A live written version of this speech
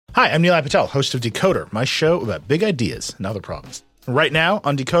Hi, I'm Nilay Patel, host of Decoder, my show about big ideas and other problems. Right now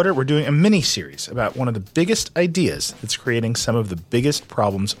on Decoder, we're doing a mini-series about one of the biggest ideas that's creating some of the biggest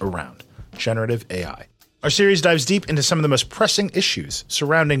problems around, generative AI. Our series dives deep into some of the most pressing issues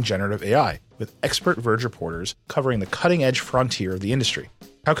surrounding generative AI, with expert Verge reporters covering the cutting-edge frontier of the industry.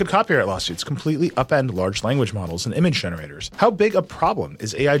 How could copyright lawsuits completely upend large language models and image generators? How big a problem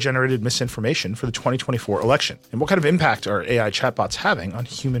is AI-generated misinformation for the 2024 election? And what kind of impact are AI chatbots having on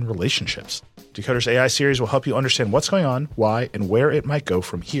human relationships? Decoder's AI series will help you understand what's going on, why, and where it might go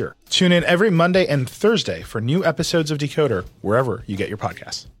from here. Tune in every Monday and Thursday for new episodes of Decoder, wherever you get your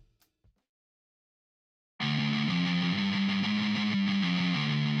podcasts.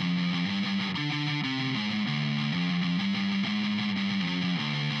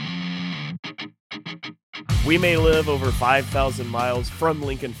 We may live over 5,000 miles from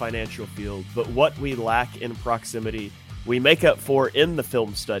Lincoln Financial Field, but what we lack in proximity, we make up for in the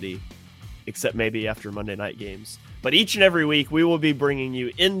film study, except maybe after Monday night games. But each and every week, we will be bringing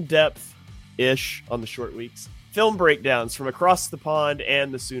you in-depth-ish on the short weeks, film breakdowns from across the pond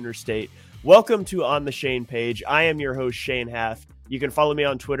and the Sooner State. Welcome to On the Shane Page. I am your host, Shane Haff. You can follow me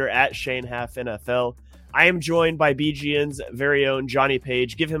on Twitter at ShaneHaffNFL. I am joined by BGN's very own Johnny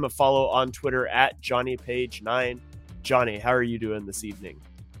Page. Give him a follow on Twitter at JohnnyPage9. Johnny, how are you doing this evening?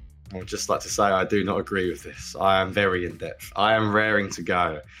 I would just like to say I do not agree with this. I am very in-depth. I am raring to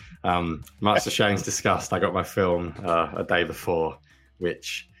go. Much to Shane's disgust, I got my film a day before,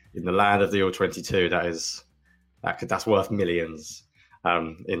 which in the land of the All-22, that's worth millions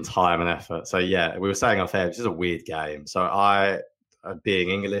in time and effort. So yeah, we were saying off air, this is a weird game. So being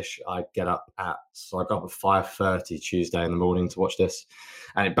English, I got up at 5:30 Tuesday in the morning to watch this,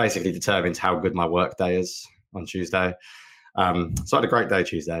 and it basically determines how good my work day is on Tuesday. So I had a great day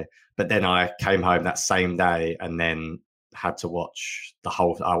Tuesday, but then I came home that same day and then had to watch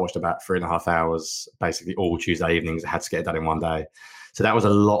I watched about 3.5 hours, basically all Tuesday evenings. I had to get it done in one day. So that was a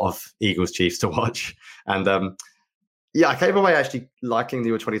lot of Eagles Chiefs to watch. And yeah, I came away actually liking the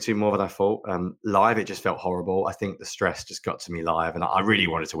U22 more than I thought. Live, it just felt horrible. I think the stress just got to me live, and I really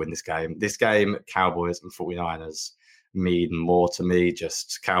wanted to win this game. This game, Cowboys and 49ers mean more to me.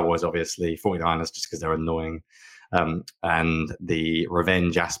 Just Cowboys, obviously, 49ers just because they're annoying. And the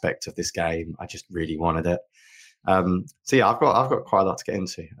revenge aspect of this game, I just really wanted it. So yeah, I've got quite a lot to get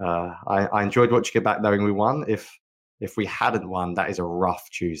into. I enjoyed watching it back knowing we won. If we hadn't won, that is a rough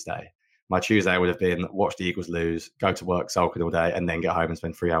Tuesday. My Tuesday would have been watch the Eagles lose, go to work sulking all day, and then get home and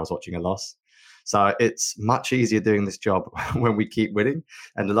spend 3 hours watching a loss. So it's much easier doing this job when we keep winning.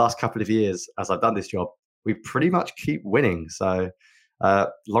 And the last couple of years, as I've done this job, we pretty much keep winning. So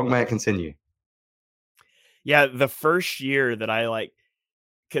long may it continue. Yeah, the first year that I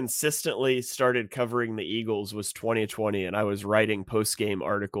consistently started covering the Eagles was 2020, and I was writing post-game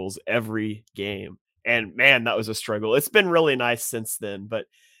articles every game. And man, that was a struggle. It's been really nice since then, but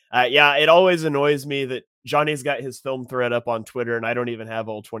yeah, it always annoys me that Johnny's got his film thread up on Twitter and I don't even have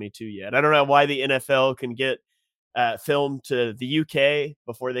all 22 yet. I don't know why the NFL can get film to the UK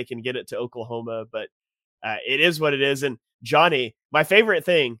before they can get it to Oklahoma, but it is what it is. And Johnny, my favorite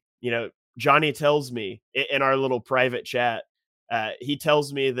thing, Johnny tells me in our little private chat, he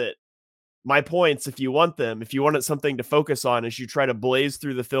tells me that my points, if you wanted something to focus on as you try to blaze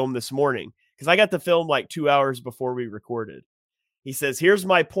through the film this morning, because I got the film 2 hours before we recorded. He says, here's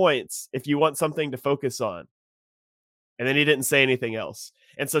my points if you want something to focus on. And then he didn't say anything else.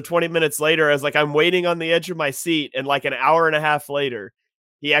 And so 20 minutes later, I was I'm waiting on the edge of my seat. And an hour and a half later,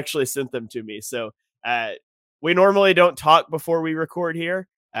 he actually sent them to me. So we normally don't talk before we record here.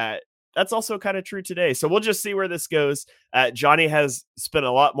 That's also kind of true today. So we'll just see where this goes. Johnny has spent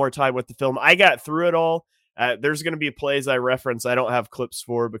a lot more time with the film. I got through it all. There's going to be plays I reference I don't have clips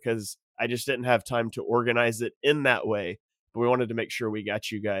for because I just didn't have time to organize it in that way. But we wanted to make sure we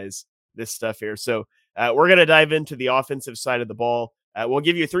got you guys this stuff here. So we're going to dive into the offensive side of the ball. We'll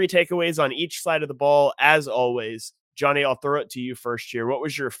give you 3 takeaways on each side of the ball, as always. Johnny, I'll throw it to you first here. What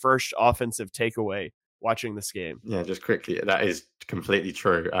was your first offensive takeaway watching this game? Yeah, just quickly, that is completely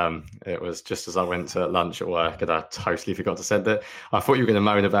true. It was just as I went to lunch at work and I totally forgot to send it. I thought you were going to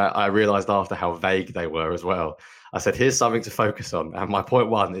moan about, I realised after how vague they were as well. I said, here's something to focus on. And my point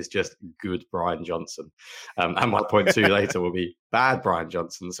 1 is just good Brian Johnson. And my point 2 later will be bad Brian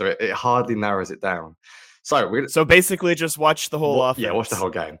Johnson. So it hardly narrows it down. So basically just watch the whole offense. Yeah, watch the whole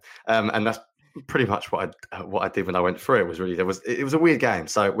game. And that's pretty much what I did when I went through it. It was a weird game.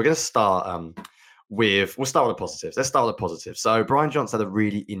 So we're going to start we'll start with the positives. Let's start with the positives. So Brian Johnson had a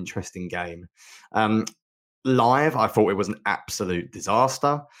really interesting game. Live, I thought it was an absolute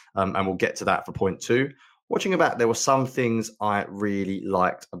disaster. And we'll get to that for point 2. Watching it back, there were some things I really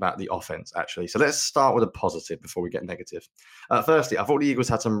liked about the offense, actually. So let's start with a positive before we get negative. Firstly, I thought the Eagles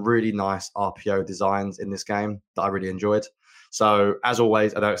had some really nice RPO designs in this game that I really enjoyed. So, as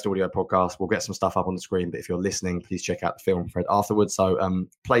always, I know it's the audio podcast. We'll get some stuff up on the screen, but if you're listening, please check out the film thread afterwards. So,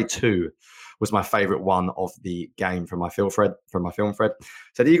 play 2 was my favorite one of the game from my film thread.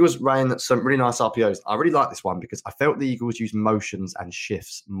 So the Eagles ran some really nice RPOs. I really like this one because I felt the Eagles used motions and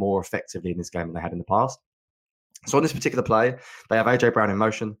shifts more effectively in this game than they had in the past. So on this particular play, they have AJ Brown in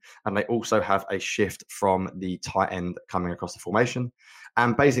motion, and they also have a shift from the tight end coming across the formation.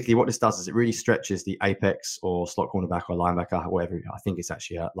 And basically what this does is it really stretches the apex or slot cornerback or linebacker, whatever. I think it's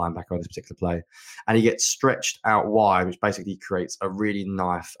actually a linebacker on this particular play. And he gets stretched out wide, which basically creates a really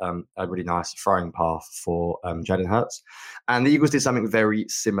nice throwing path for Jalen Hurts. And the Eagles did something very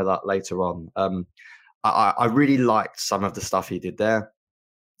similar later on. I really liked some of the stuff he did there.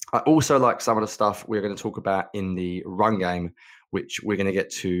 I also like some of the stuff we're going to talk about in the run game, which we're going to get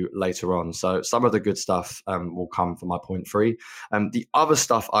to later on. So some of the good stuff will come from my point 3. The other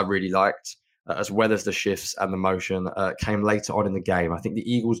stuff I really liked, as well as the shifts and the motion, came later on in the game. I think the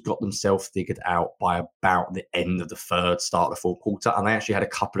Eagles got themselves figured out by about the end of the third, start of the fourth quarter, and they actually had a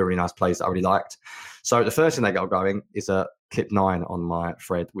couple of really nice plays that I really liked. So the first thing they got going is a clip 9 on my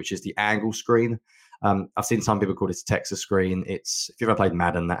thread, which is the angle screen. I've seen some people call this Texas screen. It's, if you've ever played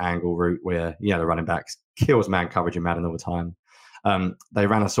Madden, the angle route where, the running backs kills man coverage in Madden all the time. They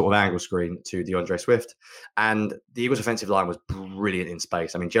ran a sort of angle screen to DeAndre Swift, and the Eagles' offensive line was brilliant in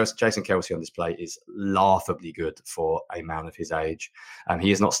space. I mean, Jason Kelce on this play is laughably good for a man of his age.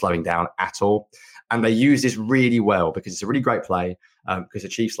 He is not slowing down at all. And they use this really well because it's a really great play because the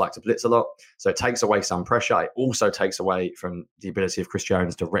Chiefs like to blitz a lot. So it takes away some pressure. It also takes away from the ability of Chris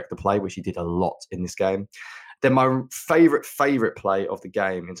Jones to wreck the play, which he did a lot in this game. Then my favorite play of the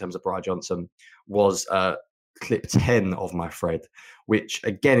game in terms of Brian Johnson was clip 10 of my thread, which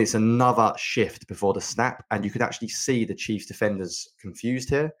again, it's another shift before the snap. And you could actually see the Chiefs defenders confused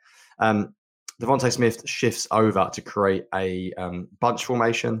here. Devontae Smith shifts over to create a bunch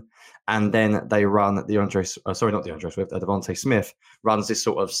formation, and then they run Devontae Smith runs this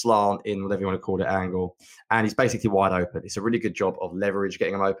sort of slant in, whatever you want to call it, angle, and he's basically wide open. It's a really good job of leverage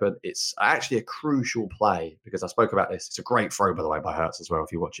getting him open. It's actually a crucial play because I spoke about this. It's a great throw, by the way, by Hurts as well.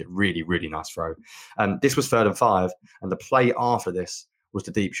 If you watch it, really, really nice throw. This was 3rd and 5, and the play after this was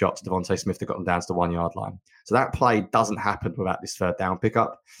the deep shot to Devontae Smith that got them down to the 1 yard line. So that play doesn't happen without this 3rd down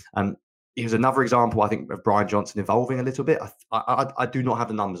pickup. It was another example, I think, of Brian Johnson evolving a little bit. I do not have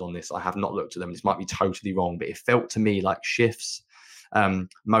the numbers on this. I have not looked at them. This might be totally wrong, but it felt to me like shifts,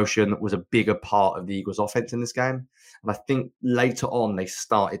 motion was a bigger part of the Eagles' offense in this game. And I think later on, they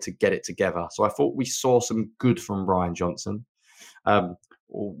started to get it together. So I thought we saw some good from Brian Johnson.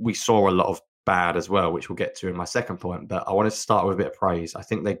 We saw a lot of bad as well, which we'll get to in my second point. But I wanted to start with a bit of praise. I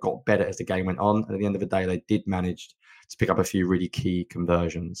think they got better as the game went on. And at the end of the day, they did manage to pick up a few really key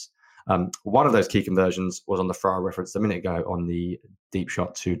conversions. One of those key conversions was on the throw I referenced a minute ago on the deep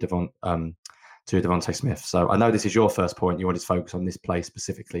shot to Devontae Smith. So I know this is your first point. You wanted to focus on this play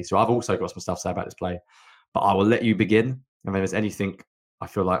specifically. So I've also got some stuff to say about this play, but I will let you begin. And if there's anything I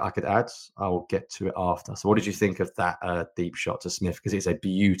feel like I could add, I will get to it after. So what did you think of that deep shot to Smith? Because it's a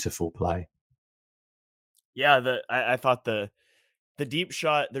beautiful play. Yeah, I thought the deep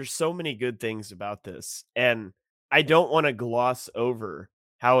shot, there's so many good things about this. And I don't want to gloss over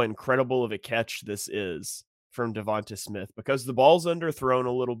how incredible of a catch this is from Devonta Smith because the ball's underthrown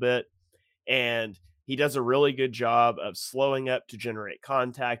a little bit and he does a really good job of slowing up to generate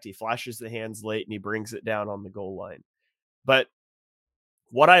contact. He flashes the hands late and he brings it down on the goal line. But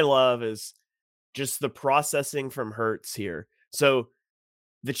what I love is just the processing from Hurts here. So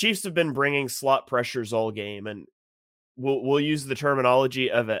the Chiefs have been bringing slot pressures all game, and we'll use the terminology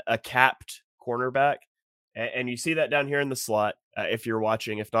of a capped cornerback. And you see that down here in the slot if you're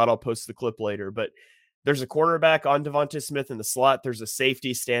watching. If not, I'll post the clip later. But there's a cornerback on Devonta Smith in the slot. There's a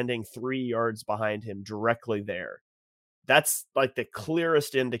safety standing 3 yards behind him directly there. That's like the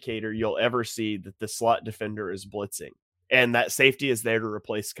clearest indicator you'll ever see that the slot defender is blitzing. And that safety is there to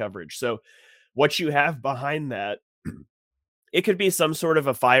replace coverage. So what you have behind that, it could be some sort of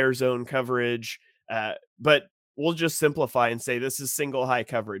a fire zone coverage, but we'll just simplify and say this is single high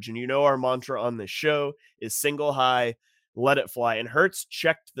coverage. And our mantra on this show is single high, let it fly. And Hurts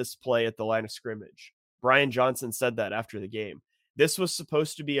checked this play at the line of scrimmage. Brian Johnson said that after the game. This was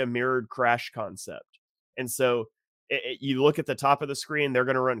supposed to be a mirrored crash concept. And so you look at the top of the screen, they're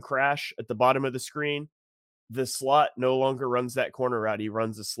going to run crash. At the bottom of the screen, the slot no longer runs that corner route. He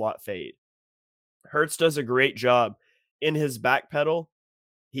runs a slot fade. Hurts does a great job in his back pedal.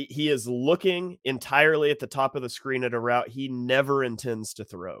 He is looking entirely at the top of the screen at a route he never intends to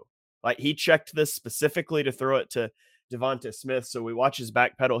throw. Like, he checked this specifically to throw it to Devonta Smith. So we watch his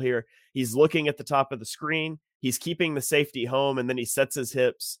back pedal here. He's looking at the top of the screen. He's keeping the safety home, and then he sets his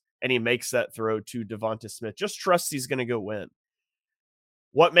hips and he makes that throw to Devonta Smith. Just trusts he's going to go win.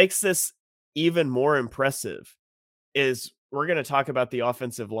 What makes this even more impressive is we're going to talk about the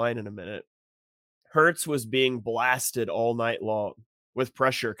offensive line in a minute. Hurts was being blasted all night long with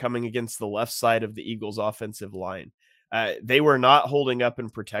pressure coming against the left side of the Eagles offensive line. They were not holding up in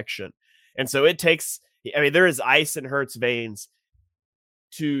protection. And so it takes, there is ice in Hurts' veins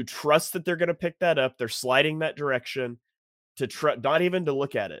to trust that they're going to pick that up. They're sliding that direction not even to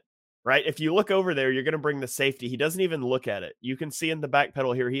look at it, right? If you look over there, you're going to bring the safety. He doesn't even look at it. You can see in the back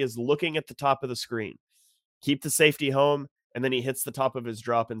pedal here, he is looking at the top of the screen. Keep the safety home, and then he hits the top of his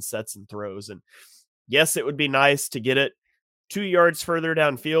drop and sets and throws. And yes, it would be nice to get it 2 yards further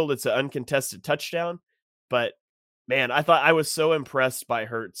downfield. It's an uncontested touchdown, but man, I was so impressed by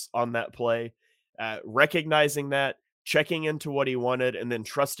Hurts on that play, recognizing that, checking into what he wanted, and then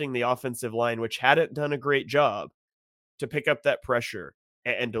trusting the offensive line, which hadn't done a great job, to pick up that pressure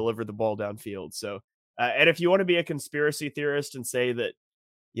and deliver the ball downfield. So, and if you want to be a conspiracy theorist and say that,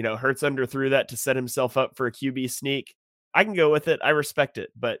 Hurts underthrew that to set himself up for a QB sneak, I can go with it. I respect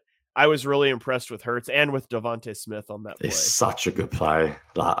it, but I was really impressed with Hurts and with Devonta Smith on that play. It's such a good play.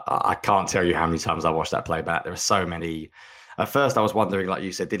 Like, I can't tell you how many times I watched that play back. There are so many. At first, I was wondering, like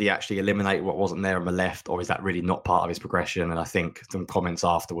you said, did he actually eliminate what wasn't there on the left, or is that really not part of his progression? And I think some comments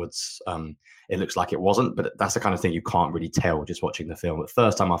afterwards, it looks like it wasn't, but that's the kind of thing you can't really tell just watching the film. The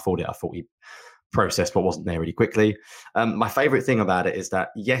first time I thought he processed what wasn't there really quickly. My favorite thing about it is that,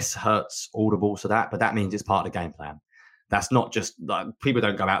 yes, Hurts audible to that, but that means it's part of the game plan. That's not just like, people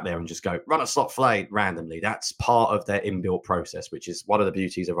don't go out there and just go run a slot fade randomly. That's part of their inbuilt process, which is one of the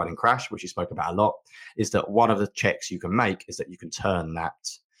beauties of running Crash, which you spoke about a lot, is that one of the checks you can make is that you can turn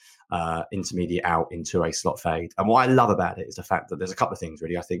that intermediate out into a slot fade. And what I love about it is the fact that there's a couple of things,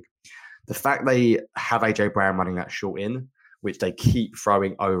 really. I think the fact they have AJ Brown running that short in, which they keep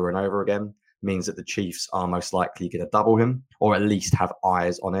throwing over and over again, means that the Chiefs are most likely going to double him or at least have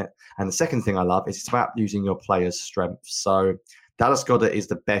eyes on it. And the second thing I love is it's about using your players' strengths. So Dallas Goedert is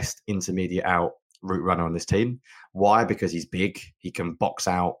the best intermediate out route runner on this team. Why? Because he's big. He can box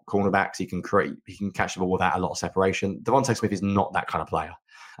out cornerbacks. He can catch the ball without a lot of separation. Devonta Smith is not that kind of player.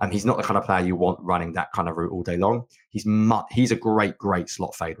 He's not the kind of player you want running that kind of route all day long. He's a great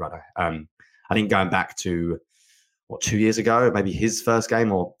slot fade runner. I think going back to 2 years ago, maybe his first game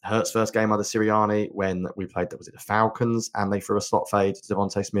or Hurts' first game under Sirianni, when we played, was it the Falcons, and they threw a slot fade to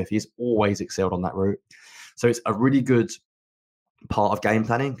Devonta Smith. He's always excelled on that route. So it's a really good part of game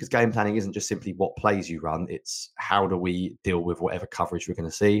planning, because game planning isn't just simply what plays you run. It's how do we deal with whatever coverage we're going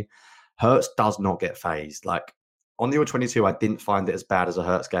to see. Hurts does not get phased. Like on the U22, I didn't find it as bad as a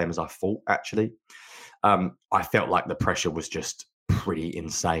Hurts game as I thought, actually. I felt like the pressure was just pretty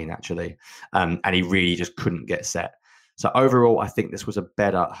insane, actually. And he really just couldn't get set. So overall, I think this was a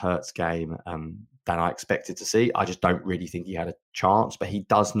better Hurts game than I expected to see. I just don't really think he had a chance, but he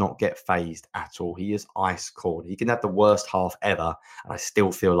does not get phased at all. He is ice cold. He can have the worst half ever, and I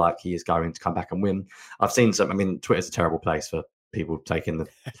still feel like he is going to come back and win. I've seen Twitter's a terrible place for people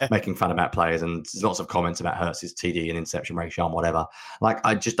making fun about players, and there's lots of comments about Hurts' TD and interception ratio and whatever. Like,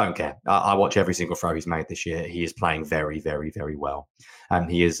 I just don't care. I watch every single throw he's made this year. He is playing very, very, very well. And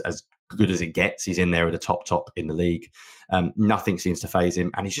he is as good as it gets. He's in there at the top in the league. Nothing seems to phase him,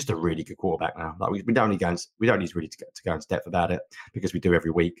 and he's just a really good quarterback now. Like, we don't need really to go into depth about it, because we do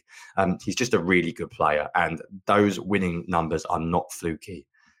every week. He's just a really good player, and those winning numbers are not fluky.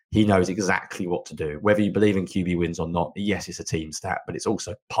 He knows exactly what to do. Whether you believe in QB wins or not, yes, it's a team stat, but it's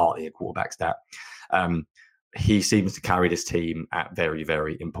also partly a quarterback stat. He seems to carry this team at very,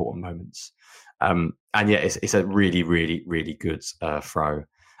 very important moments. And yeah, it's a really, really, really good throw.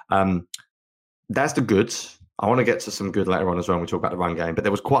 That's the good. I want to get to some good later on as well when we talk about the run game, but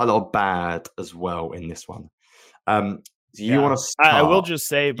there was quite a lot of bad as well in this one. Want to start? I will just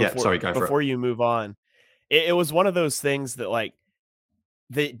say before you move on, it was one of those things that, like,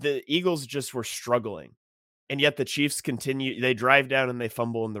 the Eagles just were struggling, and yet the Chiefs continue. They drive down and they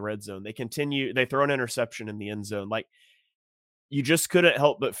fumble in the red zone. They throw an interception in the end zone. Like, you just couldn't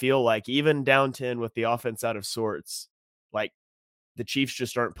help but feel like, even down 10 with the offense out of sorts, like, the Chiefs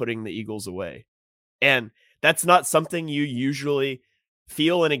just aren't putting the Eagles away. And that's not something you usually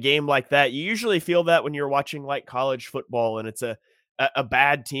feel in a game like that. You usually feel that when you're watching like college football and it's a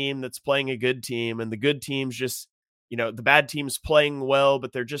bad team that's playing a good team, and the good team's just, the bad team's playing well,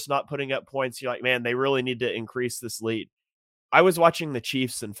 but they're just not putting up points. You're like, man, they really need to increase this lead. I was watching the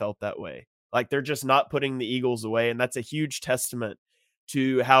Chiefs and felt that way. Like they're just not putting the Eagles away. And that's a huge testament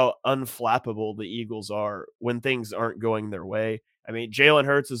to how unflappable the Eagles are when things aren't going their way. I mean, Jalen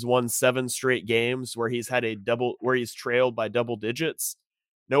Hurts has won 7 straight games where he's trailed by double digits.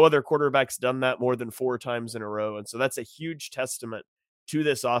 No other quarterback's done that more than 4 times in a row. And so that's a huge testament to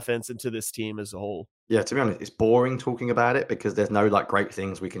this offense and to this team as a whole. Yeah, to be honest, it's boring talking about it because there's no like great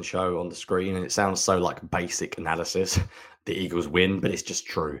things we can show on the screen, and it sounds so like basic analysis. The Eagles win, but it's just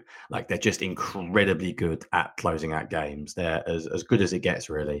true. Like they're just incredibly good at closing out games. They're as good as it gets,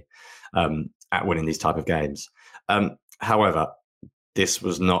 really, at winning these type of games. However, this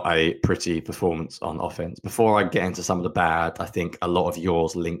was not a pretty performance on offense. Before I get into some of the bad, I think a lot of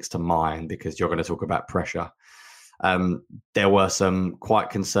yours links to mine because you're going to talk about pressure. There were some quite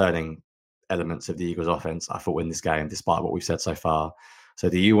concerning elements of the Eagles offense, I thought, in this game, despite what we've said so far. So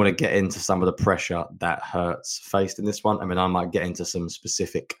do you want to get into some of the pressure that Hurts faced in this one? I mean, I might get into some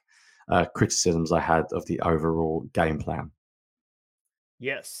specific criticisms I had of the overall game plan.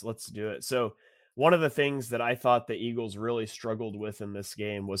 Yes, let's do it. So one of the things that I thought the Eagles really struggled with in this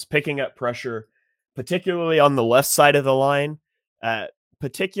game was picking up pressure, particularly on the left side of the line,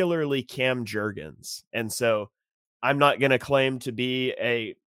 particularly Cam Jurgens. And so I'm not going to claim to be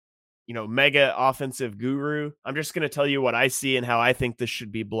a mega offensive guru. I'm just going to tell you what I see and how I think this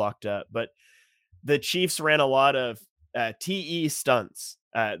should be blocked up. But the Chiefs ran a lot of TE stunts.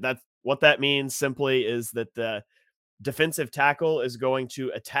 That's what that means simply is that the defensive tackle is going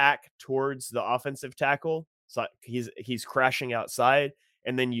to attack towards the offensive tackle. So he's crashing outside,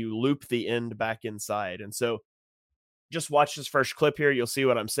 and then you loop the end back inside. And so just watch this first clip here. You'll see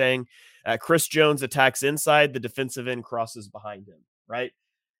what I'm saying. Chris Jones attacks inside. The defensive end crosses behind him, right?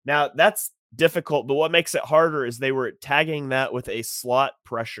 Now, that's difficult, but what makes it harder is they were tagging that with a slot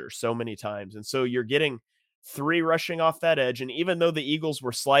pressure so many times. And so you're getting 3 rushing off that edge. And even though the Eagles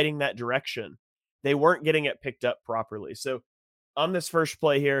were sliding that direction, they weren't getting it picked up properly. So on this first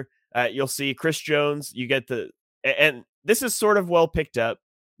play here, you'll see Chris Jones. You get and this is sort of well picked up.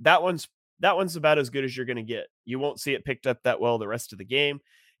 That one's about as good as you're going to get. You won't see it picked up that well the rest of the game.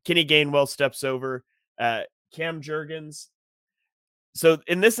 Kenny Gainwell steps over Cam Jurgens. So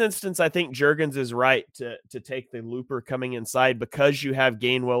in this instance, I think Jurgens is right to take the looper coming inside because you have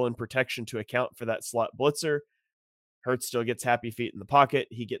Gainwell in protection to account for that slot blitzer. Hurts still gets happy feet in the pocket.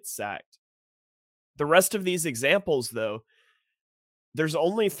 He gets sacked. The rest of these examples, though, there's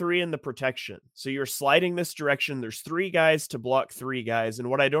only 3 in the protection. So you're sliding this direction. There's 3 guys to block 3 guys. And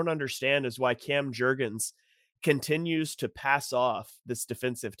what I don't understand is why Cam Jurgens continues to pass off this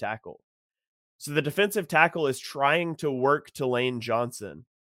defensive tackle. So the defensive tackle is trying to work to Lane Johnson.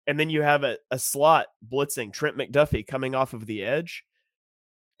 And then you have a slot blitzing Trent McDuffie coming off of the edge.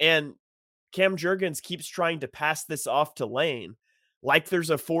 And Cam Jurgens keeps trying to pass this off to Lane like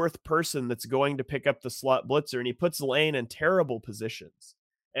there's a 4th person that's going to pick up the slot blitzer. And he puts Lane in terrible positions.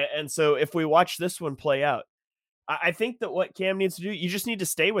 And so if we watch this one play out, I think that what Cam needs to do, you just need to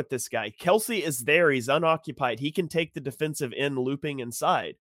stay with this guy. Kelsey is there. He's unoccupied. He can take the defensive end looping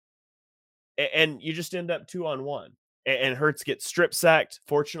inside. And you just end up 2-on-1. And Hurts gets strip sacked.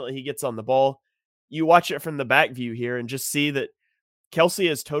 Fortunately, he gets on the ball. You watch it from the back view here and just see that Kelsey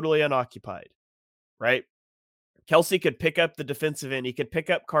is totally unoccupied, right? Kelsey could pick up the defensive end. He could pick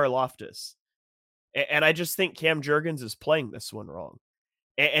up Karlaftis. And I just think Cam Jurgens is playing this one wrong.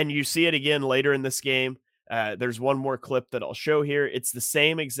 And you see it again later in this game. There's one more clip that I'll show here. It's the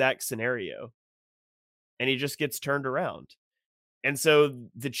same exact scenario. And he just gets turned around. And so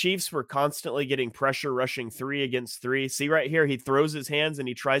the Chiefs were constantly getting pressure rushing 3 against 3. See right here, he throws his hands and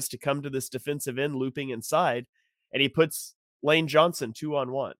he tries to come to this defensive end looping inside, and he puts Lane Johnson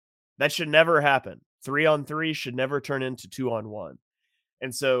 2-on-1. That should never happen. 3-on-3 should never turn into 2-on-1.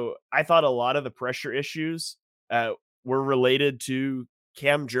 And so I thought a lot of the pressure issues were related to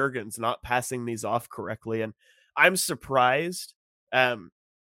Cam Jurgens not passing these off correctly. And I'm surprised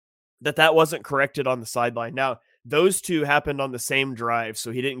that wasn't corrected on the sideline. Now, those 2 happened on the same drive, so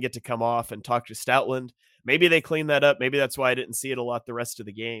he didn't get to come off and talk to Stoutland. Maybe they cleaned that up. Maybe that's why I didn't see it a lot the rest of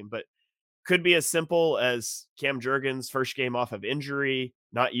the game. But could be as simple as Cam Jurgens' first game off of injury,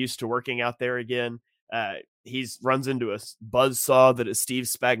 not used to working out there again. He runs into a buzzsaw that is Steve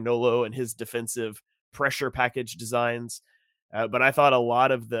Spagnuolo and his defensive pressure package designs. But I thought a lot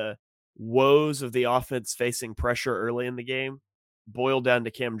of the woes of the offense facing pressure early in the game boiled down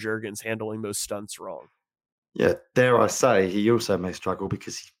to Cam Jurgens handling those stunts wrong. Yeah, dare I say, he also may struggle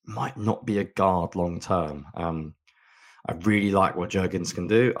because he might not be a guard long term. I really like what Jurgens can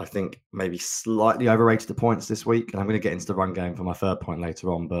do. I think maybe slightly overrated the points this week. And I'm going to get into the run game for my third point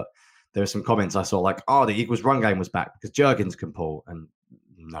later on. But there were some comments I saw like, oh, the Eagles' run game was back because Jurgens can pull. And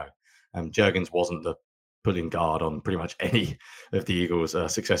no, Jurgens wasn't the pulling guard on pretty much any of the Eagles'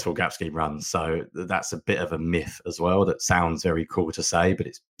 successful gap scheme runs. So that's a bit of a myth as well. That sounds very cool to say, but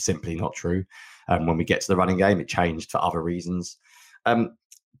it's simply not true. When we get to the running game, it changed for other reasons.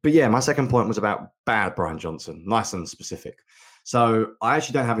 But yeah, my second point was about bad Brian Johnson, nice and specific. So I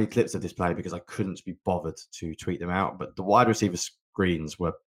actually don't have any clips of this play because I couldn't be bothered to tweet them out. But the wide receiver screens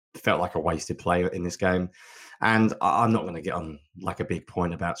felt like a wasted play in this game. And I'm not going to get on like a big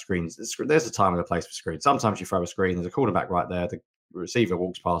point about screens. There's a time and a place for screens. Sometimes you throw a screen, there's a quarterback right there. The receiver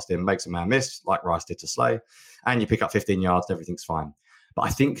walks past him, makes a man miss, like Rice did to Slay, and you pick up 15 yards, everything's fine. But I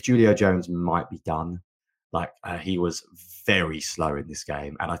think Julio Jones might be done. Like he was very slow in this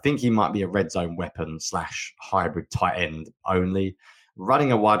game. And I think he might be a red zone weapon / hybrid tight end only.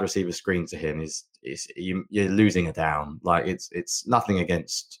 Running a wide receiver screen to him is you're losing a down. Like it's nothing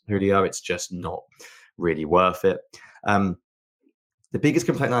against Julio. It's just not really worth it. The biggest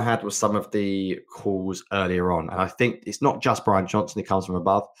complaint I had was some of the calls earlier on. And I think it's not just Brian Johnson who comes from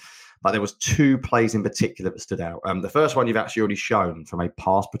above, but there was 2 plays in particular that stood out. The first one you've actually already shown from a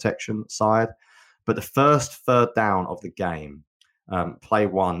pass protection side. But the first third down of the game, play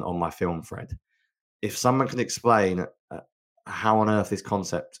 1 on my film thread, if someone can explain how on earth this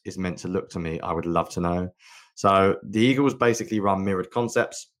concept is meant to look to me, I would love to know. So the Eagles basically run mirrored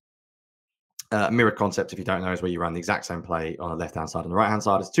concepts. Mirrored concept, if you don't know, is where you run the exact same play on the left-hand side and the right-hand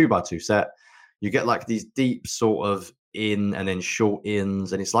side. It's 2x2 set. You get like these deep sort of in and then short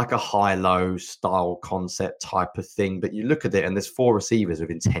ins, and it's like a high-low style concept type of thing. But you look at it and there's 4 receivers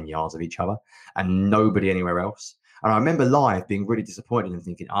within 10 yards of each other and nobody anywhere else. And I remember live being really disappointed and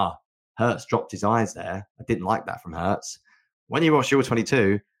thinking, Hurts dropped his eyes there. I didn't like that from Hurts. When you watch Shield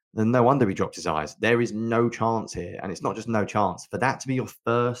 22, then no wonder he dropped his eyes. There is no chance here. And it's not just no chance. For that to be your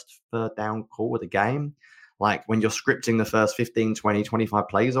first third down call of the game, like when you're scripting the first 15, 20, 25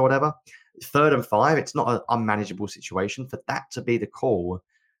 plays or whatever, 3rd and 5, it's not an unmanageable situation. For that to be the call,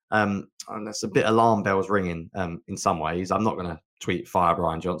 and that's a bit alarm bells ringing in some ways. I'm not going to tweet fire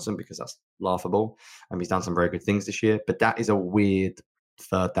Brian Johnson because that's laughable. He's done some very good things this year. But that is a weird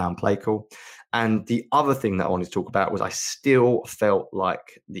third down play call. And the other thing that I wanted to talk about was I still felt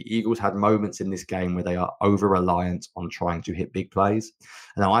like the Eagles had moments in this game where they are over-reliant on trying to hit big plays.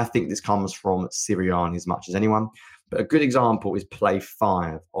 Now, I think this comes from Sirianni as much as anyone. But a good example is play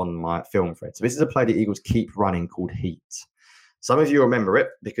 5 on my film thread. So this is a play the Eagles keep running called Heat. Some of you remember it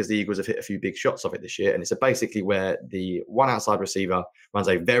because the Eagles have hit a few big shots of it this year. And it's basically where the one outside receiver runs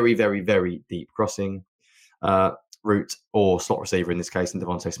a very, very, very deep crossing route, or slot receiver in this case, in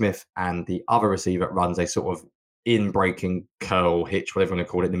Devontae Smith, and the other receiver runs a sort of in-breaking curl hitch, whatever you want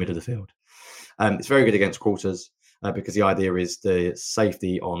to call it, in the middle of the field. It's very good against quarters because the idea is the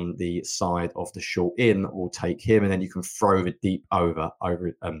safety on the side of the short in will take him, and then you can throw it deep over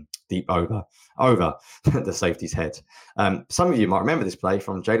the safety's head. Some of you might remember this play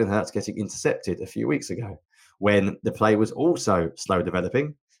from Jalen Hurts getting intercepted a few weeks ago when the play was also slow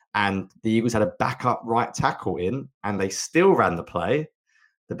developing. And the Eagles had a backup right tackle in, and they still ran the play.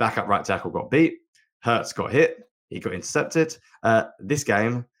 The backup right tackle got beat. Hurts got hit. He got intercepted. This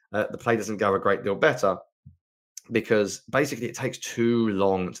game, the play doesn't go a great deal better because basically it takes too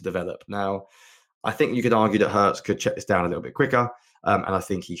long to develop. Now, I think you could argue that Hurts could check this down a little bit quicker, and I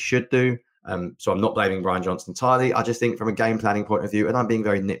think he should do. So I'm not blaming Brian Johnson entirely. I just think from a game planning point of view, and I'm being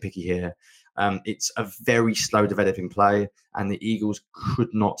very nitpicky here, it's a very slow developing play, and the Eagles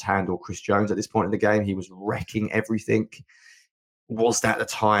could not handle Chris Jones at this point in the game. He was wrecking everything. Was that the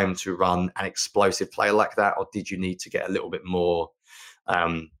time to run an explosive play like that, or did you need to get a little bit more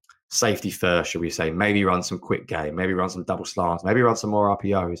safety first, should we say? Maybe run some quick game, maybe run some double slants, maybe run some more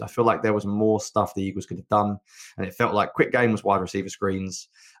RPOs. I feel like there was more stuff the Eagles could have done, and it felt like quick game was wide receiver screens.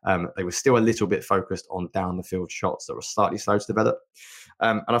 They were still a little bit focused on down the field shots that were slightly slow to develop.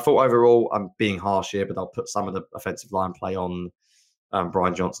 And I thought overall, I'm being harsh here, but I'll put some of the offensive line play on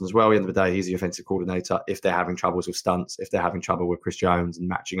Brian Johnson as well. At the end of the day, he's the offensive coordinator. If they're having troubles with stunts, if they're having trouble with Chris Jones and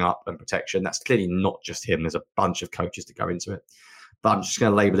matching up and protection, that's clearly not just him. There's a bunch of coaches to go into it. But I'm just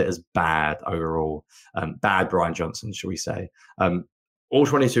going to label it as bad overall. Bad Brian Johnson, shall we say. All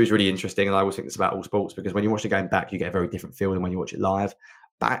 22 is really interesting, and I always think it's about all sports because when you watch the game back, you get a very different feel than when you watch it live.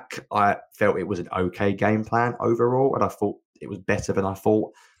 Back, I felt it was an okay game plan overall, and I thought it was better than I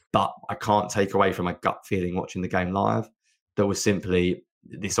thought. But I can't take away from my gut feeling watching the game live. There was simply,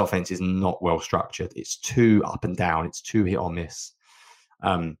 this offense is not well structured. It's too up and down. It's too hit or miss.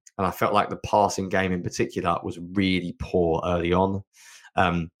 And I felt like the passing game in particular was really poor early on.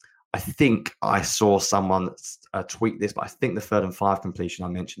 I think I saw someone tweet this, but I think the 3rd and 5 completion I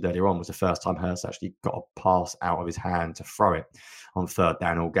mentioned earlier on was the first time Hurts actually got a pass out of his hand to throw it on 3rd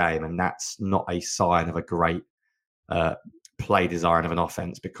down all game. And that's not a sign of a great play design of an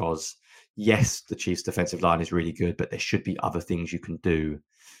offense, because yes, the Chiefs' defensive line is really good, but there should be other things you can do.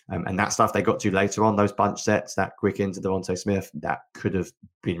 And that stuff they got to later on, those bunch sets, that quick into Devontae Smith, that could have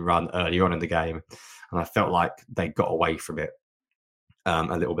been run early on in the game. And I felt like they got away from it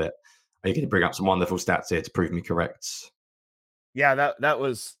a little bit. Are you going to bring up some wonderful stats here to prove me correct? Yeah, that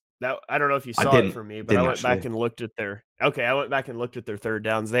was that. I don't know if you saw it from me, but I went back and looked at their 3rd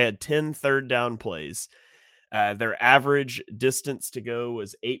downs. They had 10 third down plays. Their average distance to go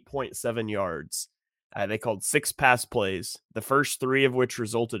was 8.7 yards. They called 6 pass plays, the first 3 of which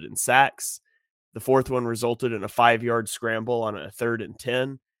resulted in sacks. The 4th one resulted in a 5-yard scramble on a 3rd and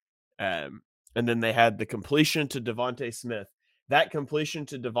 10. And then they had the completion to Devontae Smith. That completion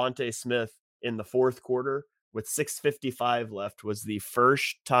to Devontae Smith in the 4th quarter with 6:55 left was the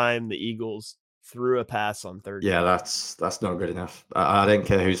first time the Eagles threw a pass on 3rd down. Yeah, that's not good enough. I don't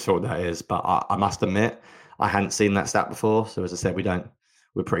care whose fault that is, but I must admit, I hadn't seen that stat before. So as I said,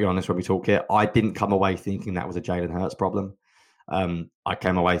 we're pretty honest when we talk here. I didn't come away thinking that was a Jalen Hurts problem. I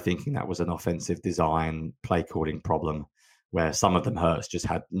came away thinking that was an offensive design, play calling problem, where some of them Hurts just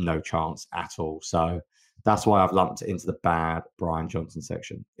had no chance at all. So that's why I've lumped it into the bad Brian Johnson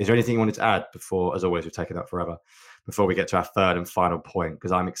section. Is there anything you wanted to add before, as always, we've taken up forever, before we get to our 3rd and final point?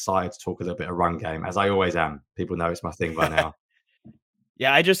 Because I'm excited to talk a little bit of run game, as I always am. People know it's my thing by now.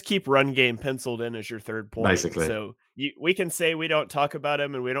 Yeah, I just keep run game penciled in as your 3rd point. Basically. So we can say we don't talk about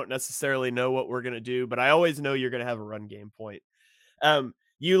him and we don't necessarily know what we're going to do, but I always know you're going to have a run game point.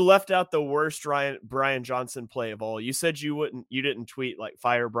 You left out the worst Brian Johnson play of all. You said you didn't tweet like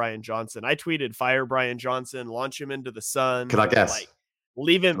fire Brian Johnson. I tweeted fire Brian Johnson, launch him into the sun. Could I guess? Like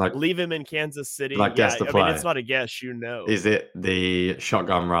leave him in Kansas City. Could I guess the play? I mean, it's not a guess, you know. Is it the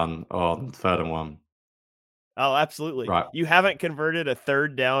shotgun run on 3rd and 1? Oh, absolutely. Right. You haven't converted a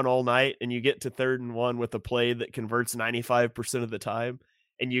 3rd down all night, and you get to 3rd and 1 with a play that converts 95% of the time,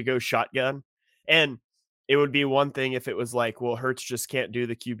 and you go shotgun. And it would be one thing if it was like, well, Hurts just can't do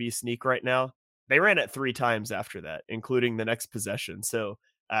the QB sneak right now. They ran it 3 times after that, including the next possession. So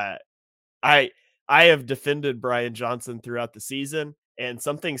I have defended Brian Johnson throughout the season, and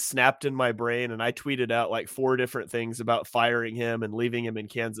something snapped in my brain, and I tweeted out like 4 different things about firing him and leaving him in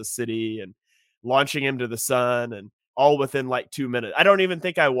Kansas City and launching him to the sun, and all within like 2 minutes. I don't even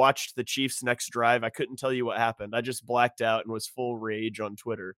think I watched the Chiefs' next drive. I couldn't tell you what happened. I just blacked out and was full rage on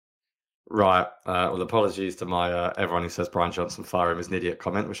Twitter. Right. Well, apologies to my everyone who says Brian Johnson fire him is an idiot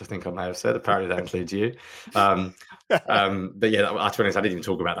comment, which I think I may have said. Apparently that includes you. But yeah, to be honest, I didn't even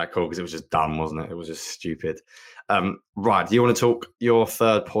talk about that call because it was just dumb, wasn't it? It was just stupid. Right. Do you want to talk your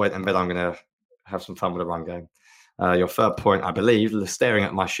 3rd point, and then I'm going to have some fun with the run game? Your 3rd point, I believe, staring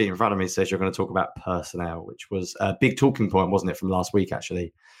at my sheet in front of me, says you're going to talk about personnel, which was a big talking point, wasn't it, from last week,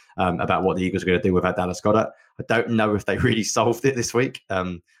 actually, about what the Eagles are going to do without Dallas Goedert. I don't know if they really solved it this week,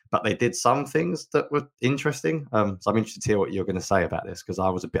 but they did some things that were interesting. So I'm interested to hear what you're going to say about this, because I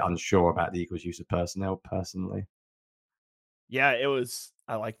was a bit unsure about the Eagles' use of personnel personally. Yeah,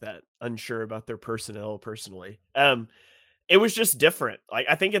 I like that. Unsure about their personnel personally. It was just different. Like,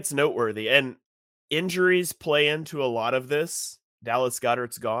 I think it's noteworthy, and injuries play into a lot of this. Dallas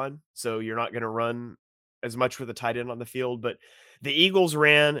Goedert's gone, so you're not going to run as much with a tight end on the field, but the Eagles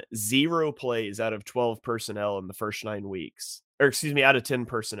ran 0 plays out of 12 personnel in the first 9 weeks. Or excuse me, out of 10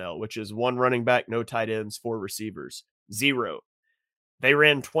 personnel, which is 1 running back, no tight ends, 4 receivers. 0. They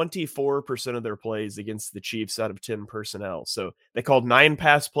ran 24% of their plays against the Chiefs out of 10 personnel. So they called 9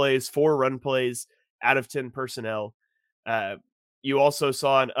 pass plays, 4 run plays out of 10 personnel. You also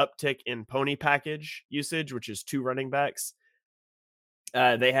saw an uptick in pony package usage, which is 2 running backs.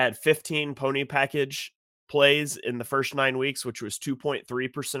 They had 15 pony package plays in the first 9 weeks, which was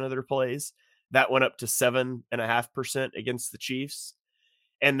 2.3% of their plays. That went up to 7.5% against the Chiefs.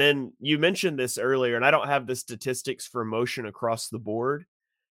 And then you mentioned this earlier, and I don't have the statistics for motion across the board,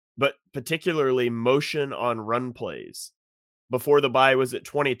 but particularly motion on run plays. Before the bye was at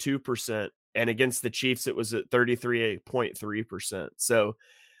 22%, and against the Chiefs, it was at 33.3%. So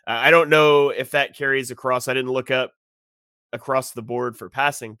I don't know if that carries across. I didn't look up across the board for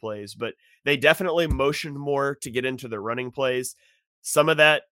passing plays, but they definitely motioned more to get into the running plays. Some of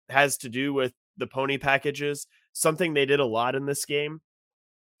that has to do with the pony packages, something they did a lot in this game.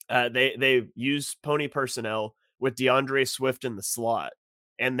 They used pony personnel with DeAndre Swift in the slot,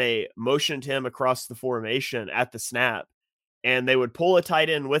 and they motioned him across the formation at the snap, and they would pull a tight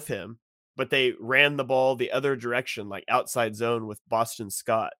end with him, but they ran the ball the other direction, like outside zone with Boston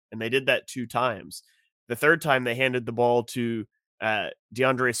Scott. And they did that 2 times. The third time they handed the ball to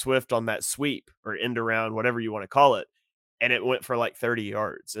DeAndre Swift on that sweep or end around, whatever you want to call it. And it went for like 30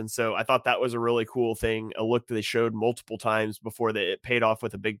 yards. And so I thought that was a really cool thing, a look that they showed multiple times before it paid off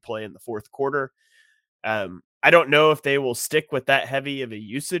with a big play in the fourth quarter. I don't know if they will stick with that heavy of a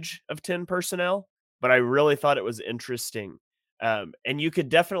usage of 10 personnel, but I really thought it was interesting. And you could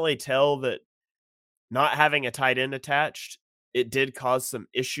definitely tell that not having a tight end attached, it did cause some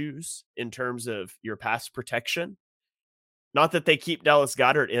issues in terms of your pass protection. Not that they keep Dallas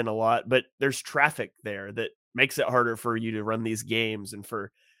Goedert in a lot, but there's traffic there that makes it harder for you to run these games and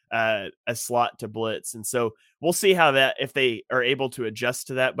for a slot to blitz. And so we'll see how that, if they are able to adjust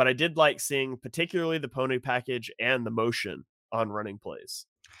to that. But I did like seeing particularly the pony package and the motion on running plays.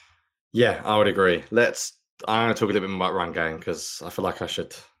 Yeah, I would agree. I'm going to talk a little bit more about run game because I feel like I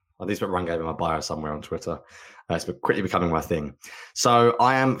should at least put run game in my bio somewhere on Twitter. It's quickly becoming my thing. So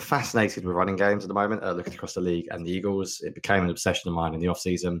I am fascinated with running games at the moment, looking across the league and the Eagles. It became an obsession of mine in the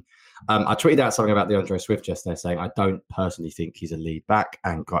offseason. I tweeted out something about DeAndre Swift yesterday saying I don't personally think he's a lead back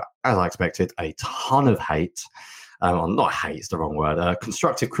and got, as I expected, a ton of hate. Not hate, it's the wrong word.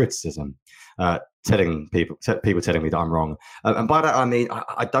 Constructive criticism. Telling people telling me that I'm wrong. And by that, I mean,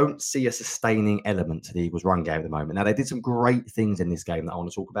 I don't see a sustaining element to the Eagles run game at the moment. Now, they did some great things in this game that I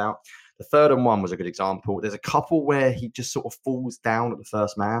want to talk about. The 3rd and 1 was a good example. There's a couple where he just sort of falls down at the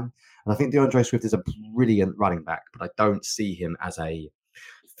first man. And I think DeAndre Swift is a brilliant running back, but I don't see him as a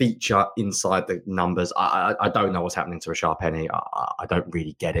feature inside the numbers. I don't know what's happening to Rashard Penny. I don't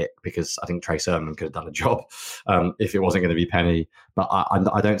really get it because I think Trey Sermon could have done a job if it wasn't going to be Penny. But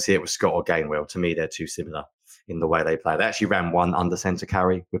I don't see it with Scott or Gainwell. To me, they're too similar in the way they play. They actually ran one under center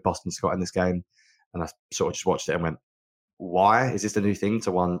carry with Boston Scott in this game. And I sort of just watched it and went, why? Is this a new thing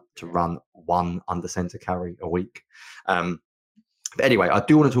to run one under center carry a week? But anyway, I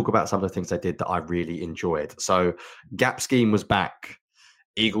do want to talk about some of the things they did that I really enjoyed. So gap scheme was back.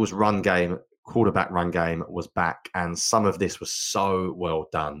 Eagles run game, quarterback run game was back, and some of this was so well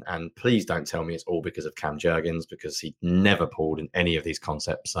done. And please don't tell me it's all because of Cam Jurgens, because he never pulled in any of these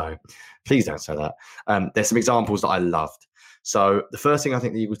concepts. So please don't say that. There's some examples that I loved. So the first thing I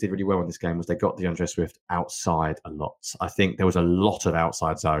think the Eagles did really well in this game was they got DeAndre Swift outside a lot. I think there was a lot of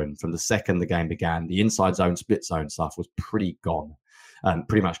outside zone. From the second the game began, the inside zone, split zone stuff was pretty gone.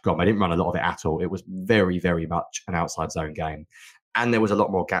 Pretty much gone. They didn't run a lot of it at all. It was very, very much an outside zone game. And there was a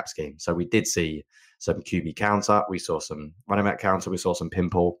lot more gap scheme. So we did see some QB counter. We saw some running back counter. We saw some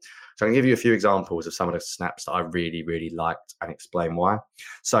pinball. So I can give you a few examples of some of the snaps that I really, really liked and explain why.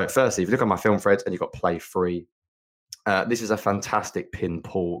 So firstly, if you look at my film threads and you've got play free, this is a fantastic pin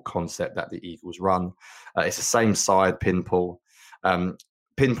pull concept that the Eagles run. It's the same side pin pull.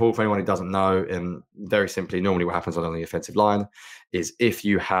 Pin pull, for anyone who doesn't know, very simply, normally what happens on the offensive line is if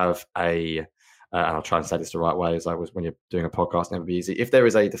you have and I'll try and say this the right way, as I was when you're doing a podcast, never be easy. If there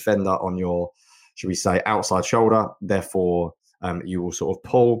is a defender on your, should we say, outside shoulder, therefore you will sort of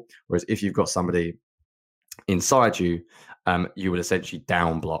pull. Whereas if you've got somebody inside you, you will essentially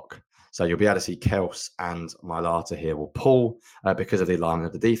down block. So you'll be able to see Kels and Mailata here will pull because of the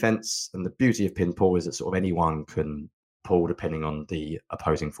alignment of the defense. And the beauty of pin pull is that sort of anyone can pull depending on the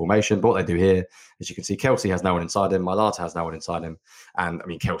opposing formation. But what they do here, as you can see, Kelsey has no one inside him. Mailata has no one inside him. And I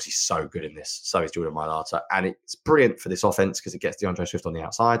mean, Kelsey's so good in this. So is Jordan Mailata. And it's brilliant for this offense because it gets DeAndre Swift on the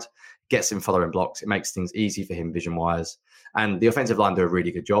outside, gets him following blocks. It makes things easy for him vision-wise. And the offensive line do a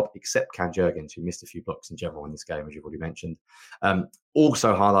really good job, except Cam Jurgens, who missed a few blocks in general in this game, as you've already mentioned.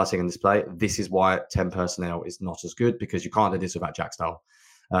 Also highlighting in this play, this is why 10 personnel is not as good, because you can't do this without Jack Stoll.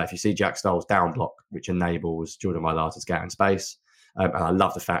 If you see Jack Stoll's down block, which enables Jordan Mailata to get in space. And I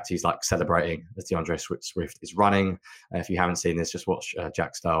love the fact he's like celebrating as DeAndre Swift is running. If you haven't seen this, just watch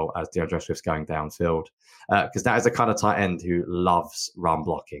Jack Stoll as DeAndre Swift's going downfield. Because that is the kind of tight end who loves run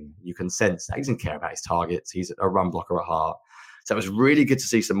blocking. You can sense that he doesn't care about his targets. He's a run blocker at heart. So it was really good to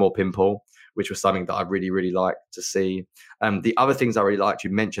see some more pinball, which was something that I really, really liked to see. The other things I really liked, you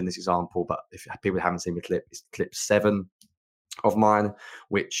mentioned this example, but if people haven't seen the clip, it's clip 7 of mine,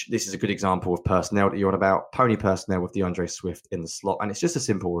 which this is a good example of personnel that you're on about. Pony personnel with DeAndre Swift in the slot. And it's just a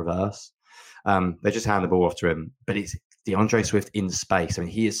simple reverse. They just hand the ball off to him, but it's DeAndre Swift in space. I mean,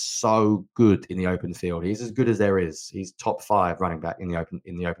 he is so good in the open field. He's as good as there is. He's top 5 running back in the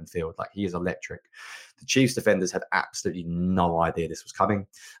open field. Like, he is electric. The Chiefs defenders had absolutely no idea this was coming.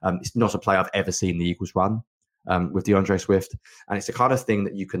 It's not a play I've ever seen the Eagles run with DeAndre Swift. And it's the kind of thing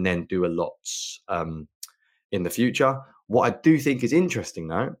that you can then do a lot in the future. What I do think is interesting,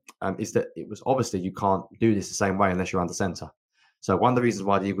 though, is that it was obviously you can't do this the same way unless you're under center. So one of the reasons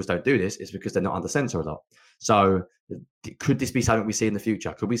why the Eagles don't do this is because they're not under center a lot. So could this be something we see in the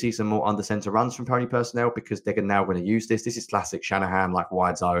future? Could we see some more under center runs from pony personnel because they're now going to use this? This is classic Shanahan, like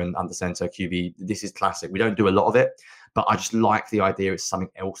wide zone, under center, QB. This is classic. We don't do a lot of it, but I just like the idea it's something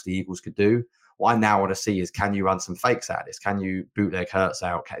else the Eagles could do. What I now want to see is, can you run some fakes out of this? Can you bootleg Hurts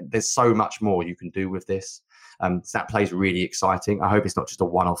out? There's so much more you can do with this. So that plays really exciting. I hope it's not just a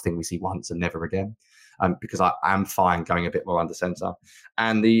one-off thing we see once and never again. Because I am fine going a bit more under center.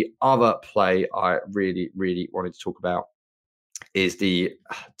 And the other play I really, really wanted to talk about is the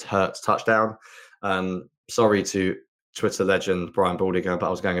Hurts touchdown. Sorry to Twitter legend Brian Baldinger, but I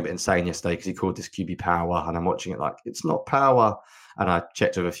was going a bit insane yesterday because he called this QB power, and I'm watching it like, it's not power. And I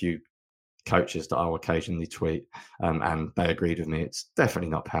checked with a few coaches that I'll occasionally tweet, and they agreed with me. It's definitely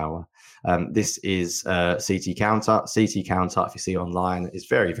not power. This is CT counter. CT counter, if you see online, is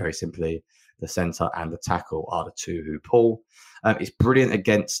very, very simply the center and the tackle are the two who pull. It's brilliant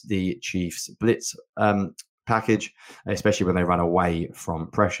against the Chiefs blitz package, especially when they run away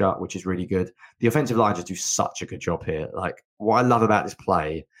from pressure, which is really good. The offensive line just do such a good job here. Like, what I love about this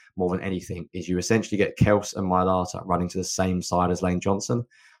play more than anything is you essentially get Kels and Mailata running to the same side as Lane Johnson.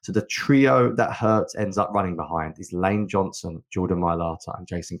 So the trio that Hurts ends up running behind is Lane Johnson, Jordan Mailata, and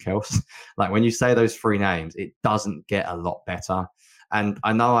Jason Kels. Like, when you say those three names, it doesn't get a lot better. And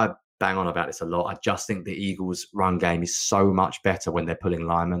I know I bang on about this a lot. I just think the Eagles' run game is so much better when they're pulling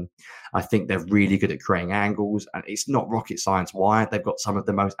linemen. I think they're really good at creating angles, and it's not rocket science why. They've got some of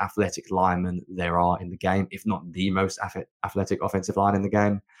the most athletic linemen there are in the game, if not the most athletic offensive line in the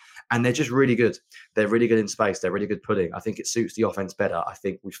game. And they're just really good. They're really good in space. They're really good pulling. I think it suits the offense better. I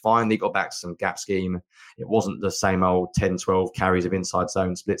think we finally got back to some gap scheme. It wasn't the same old 10, 12 carries of inside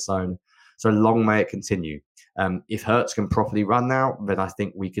zone, split zone. So long may it continue. If Hurts can properly run now, then I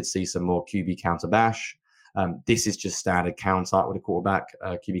think we could see some more QB counter bash. This is just standard counter with a quarterback.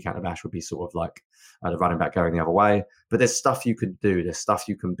 QB counter bash would be sort of like the running back going the other way. But there's stuff you could do. There's stuff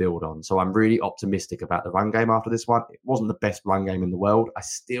you can build on. So I'm really optimistic about the run game after this one. It wasn't the best run game in the world. I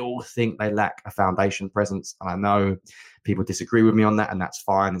still think they lack a foundation presence. And I know people disagree with me on that, and that's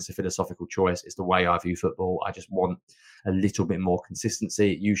fine. It's a philosophical choice. It's the way I view football. I just want a little bit more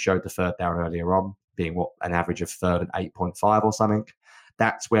consistency. You showed the third down earlier on being an average of third and 8.5 or something.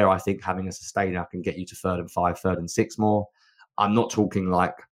 That's where I think having a sustainer can get you to 3rd and 5, 3rd and 6 more. I'm not talking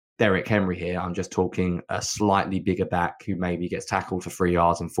like Derrick Henry here. I'm just talking a slightly bigger back who maybe gets tackled for 3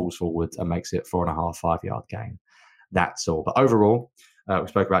 yards and falls forward and makes it 4.5, 5 yard gain. That's all. But overall, we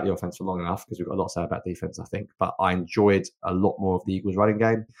spoke about the offense for long enough because we've got a lot to say about defense, I think. But I enjoyed a lot more of the Eagles running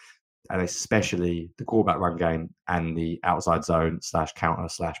game, and especially the quarterback run game and the outside zone / counter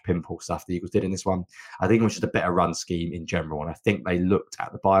 / pinball stuff the Eagles did in this one. I think it was just a better run scheme in general. And I think they looked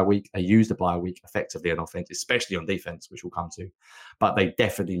at the bye week. They used the bye week effectively on offense, especially on defense, which we'll come to. But they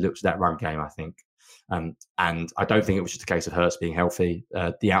definitely looked at that run game, I think. And I don't think it was just a case of Hurts being healthy.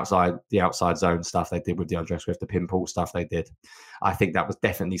 The outside zone stuff they did with DeAndre Swift, the pinball stuff they did, I think that was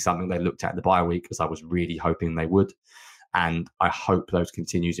definitely something they looked at in the bye week, because I was really hoping they would. And I hope those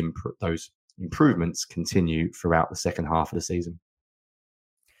improvements continue throughout the second half of the season.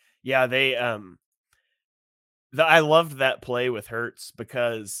 Yeah, I loved that play with Hurts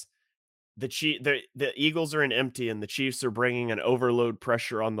because the Eagles are in empty and the Chiefs are bringing an overload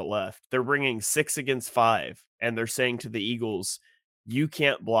pressure on the left. They're bringing 6 against 5, and they're saying to the Eagles, "You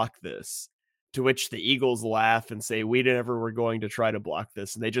can't block this." To which the Eagles laugh and say, "We never were going to try to block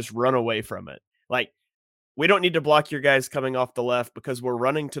this," and they just run away from it. Like, we don't need to block your guys coming off the left because we're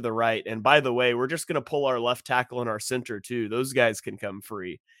running to the right. And by the way, we're just going to pull our left tackle and our center too. Those guys can come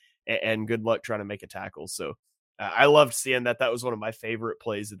free, and good luck trying to make a tackle. So I loved seeing that. That was one of my favorite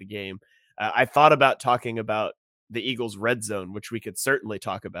plays of the game. I thought about talking about the Eagles red zone, which we could certainly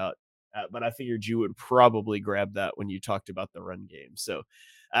talk about. But I figured you would probably grab that when you talked about the run game. So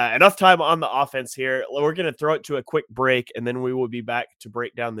enough time on the offense here. We're going to throw it to a quick break, and then we will be back to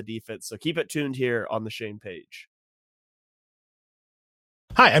break down the defense. So keep it tuned here on the Shane Page.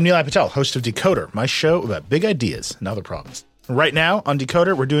 Hi, I'm Nilay Patel, host of Decoder, my show about big ideas and other problems. Right now on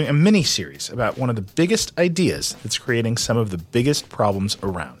Decoder, we're doing a mini-series about one of the biggest ideas that's creating some of the biggest problems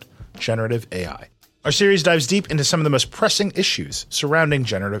around, generative AI. Our series dives deep into some of the most pressing issues surrounding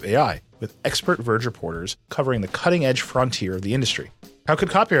generative AI, with expert Verge reporters covering the cutting-edge frontier of the industry. How could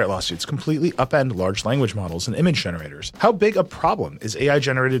copyright lawsuits completely upend large language models and image generators? How big a problem is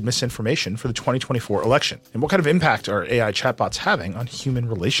AI-generated misinformation for the 2024 election? And what kind of impact are AI chatbots having on human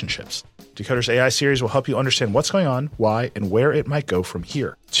relationships? Decoder's AI series will help you understand what's going on, why, and where it might go from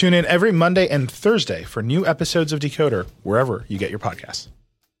here. Tune in every Monday and Thursday for new episodes of Decoder, wherever you get your podcasts.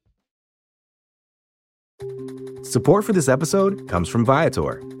 Support for this episode comes from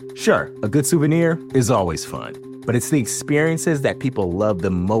Viator. Sure, a good souvenir is always fun, but it's the experiences that people love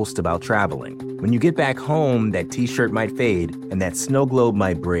the most about traveling. When you get back home, that t-shirt might fade and that snow globe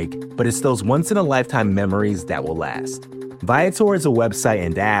might break, but it's those once-in-a-lifetime memories that will last. Viator is a website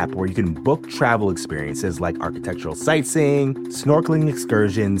and app where you can book travel experiences like architectural sightseeing, snorkeling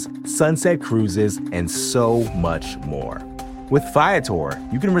excursions, sunset cruises, and so much more. With Viator,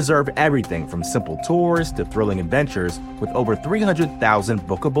 you can reserve everything from simple tours to thrilling adventures with over 300,000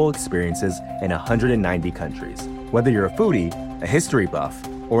 bookable experiences in 190 countries. Whether you're a foodie, a history buff,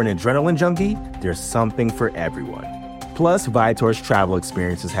 or an adrenaline junkie, there's something for everyone. Plus, Viator's travel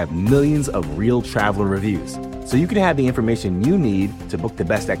experiences have millions of real traveler reviews, so you can have the information you need to book the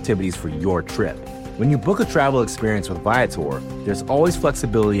best activities for your trip. When you book a travel experience with Viator, there's always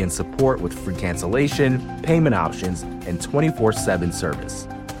flexibility and support with free cancellation, payment options, and 24/7 service.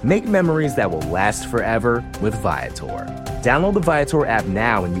 Make memories that will last forever with Viator. Download the Viator app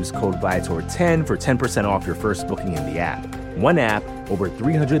now and use code Viator10 for 10% off your first booking in the app. One app, over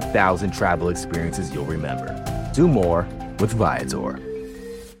 300,000 travel experiences you'll remember. Do more with Viator.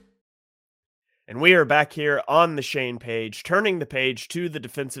 And we are back here on the Shane page, turning the page to the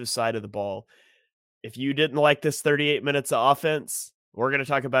defensive side of the ball. If you didn't like this 38 minutes of offense, we're going to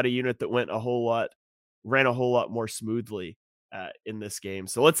talk about a unit that ran a whole lot more smoothly in this game.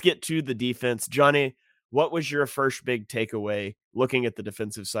 So let's get to the defense. Johnny, what was your first big takeaway looking at the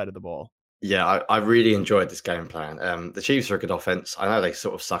defensive side of the ball? Yeah, I really enjoyed this game plan. The Chiefs are a good offense. I know they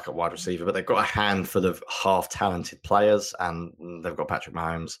sort of suck at wide receiver, but they've got a handful of half-talented players, and they've got Patrick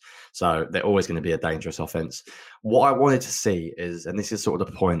Mahomes, so they're always going to be a dangerous offense. What I wanted to see is, and this is sort of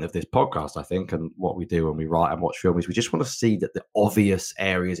the point of this podcast, I think, and what we do when we write and watch film, is we just want to see that the obvious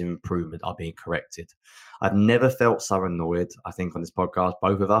areas of improvement are being corrected. I've never felt so annoyed, I think, on this podcast,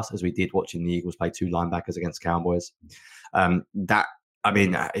 both of us, as we did watching the Eagles play two linebackers against Cowboys.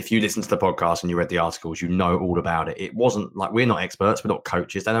 If you listen to the podcast and you read the articles, you know all about it. It wasn't like, we're not experts, we're not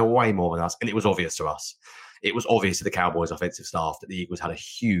coaches. They know way more than us. And it was obvious to us. It was obvious to the Cowboys offensive staff that the Eagles had a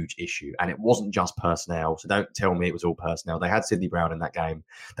huge issue. And it wasn't just personnel. So don't tell me it was all personnel. They had Sidney Brown in that game.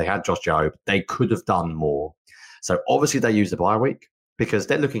 They had Josh Jobe. They could have done more. So obviously they used the bye week because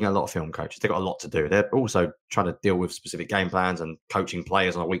they're looking at a lot of film coaches. They've got a lot to do. They're also trying to deal with specific game plans and coaching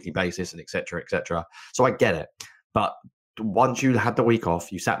players on a weekly basis and et cetera, et cetera. So I get it. But once you had the week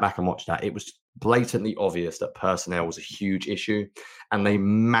off, you sat back and watched that, it was blatantly obvious that personnel was a huge issue, and they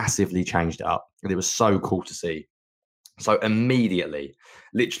massively changed it up. And it was so cool to see. So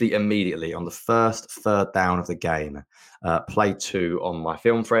literally immediately on the first third down of the game, play 2 on my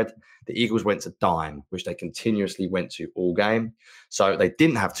film thread, the Eagles went to dime, which they continuously went to all game. So they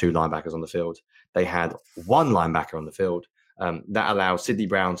didn't have 2 linebackers on the field. They had 1 linebacker on the field. That allowed Sidney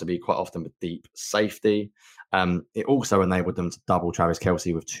Brown to be quite often a deep safety. It also enabled them to double Travis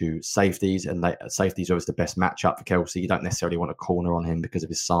Kelce with 2 safeties, and safeties are always the best matchup for Kelce. You don't necessarily want a corner on him because of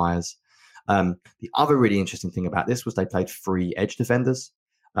his size. The other really interesting thing about this was they played 3 edge defenders,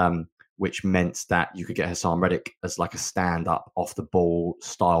 which meant that you could get Hassan Reddick as like a stand-up, off-the-ball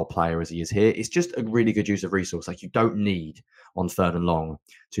style player as he is here. It's just a really good use of resource. Like, you don't need on 3rd and long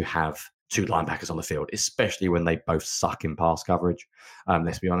to have 2 linebackers on the field, especially when they both suck in pass coverage.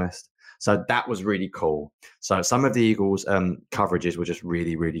 Let's be honest. So that was really cool. So some of the Eagles' coverages were just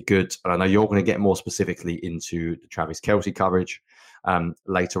really, really good. And I know you're going to get more specifically into the Travis Kelce coverage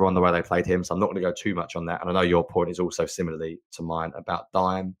later on, the way they played him. So I'm not going to go too much on that. And I know your point is also similarly to mine about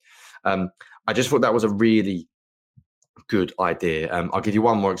dime. I just thought that was a really good idea. I'll give you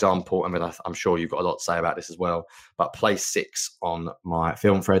one more example. I mean, I'm sure you've got a lot to say about this as well. But play 6 on my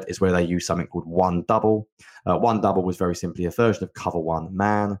film thread is where they use something called one double. One double was very simply a version of cover one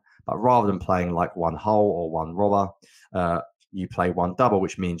man. But rather than playing like one hole or one robber, you play one double,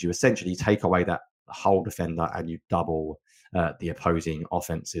 which means you essentially take away that hole defender and you double the opposing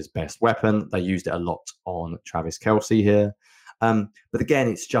offense's best weapon. They used it a lot on Travis Kelce here. But again,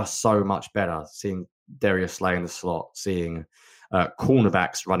 it's just so much better seeing Darius Slay in the slot, seeing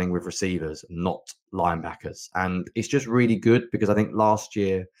cornerbacks running with receivers, not linebackers. And it's just really good because I think last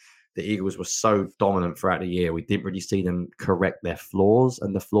year, the Eagles were so dominant throughout the year. We didn't really see them correct their flaws,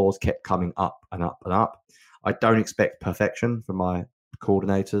 and the flaws kept coming up and up and up. I don't expect perfection from my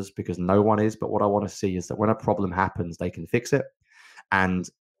coordinators because no one is. But what I want to see is that when a problem happens, they can fix it. And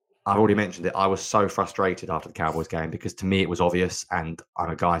I've already mentioned it. I was so frustrated after the Cowboys game because to me it was obvious. And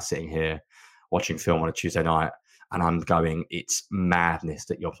I'm a guy sitting here watching film on a Tuesday night, and I'm going, it's madness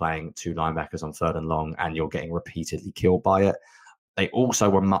that you're playing 2 linebackers on 3rd and long and you're getting repeatedly killed by it. They also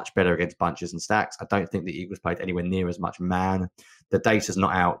were much better against bunches and stacks. I don't think the Eagles played anywhere near as much man. The data's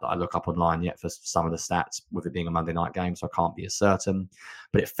not out that I look up online yet for some of the stats, with it being a Monday night game, so I can't be as certain.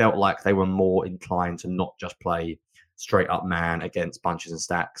 But it felt like they were more inclined to not just play straight up man against bunches and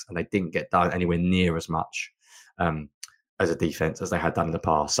stacks, and they didn't get done anywhere near as much as a defense as they had done in the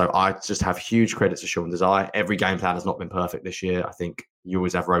past. So I just have huge credit to Sean Desai. Every game plan has not been perfect this year. I think you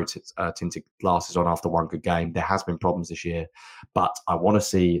always have rose-tinted glasses on after one good game. There has been problems this year, but I want to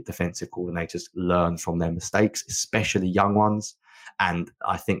see defensive coordinators learn from their mistakes, especially young ones. And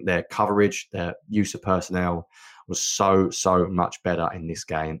I think their coverage, their use of personnel was so much better in this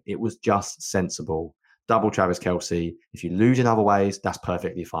game. It was just sensible. Double Travis Kelce. If you lose in other ways, that's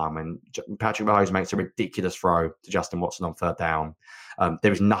perfectly fine. When Patrick Mahomes makes a ridiculous throw to Justin Watson on third down,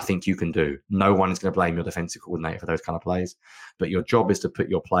 there is nothing you can do. No one is going to blame your defensive coordinator for those kind of plays. But your job is to put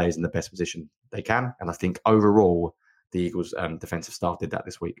your players in the best position they can. And I think overall, the Eagles' defensive staff did that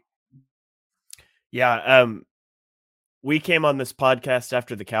this week. Yeah. We came on this podcast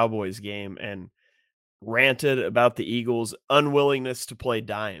after the Cowboys game and ranted about the Eagles' unwillingness to play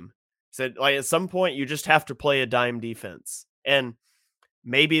dime. Said, like, at some point you just have to play a dime defense. And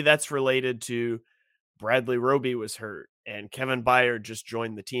maybe that's related to Bradley Roby was hurt and Kevin Byard just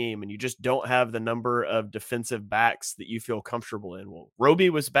joined the team, and you just don't have the number of defensive backs that you feel comfortable in. Well, Roby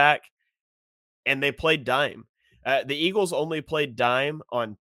was back and they played dime. The Eagles only played dime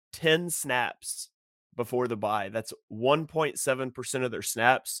on 10 snaps before the bye. That's 1.7% of their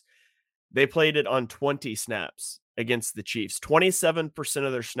snaps. They played it on 20 snaps against the Chiefs. 27%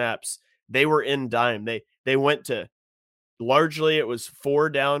 of their snaps, they were in dime. They went to, largely it was 4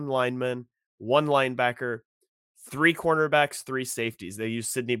 down linemen, 1 linebacker, 3 cornerbacks, 3 safeties. They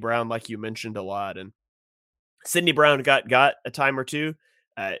used Sidney Brown, like you mentioned, a lot. And Sidney Brown got a time or two.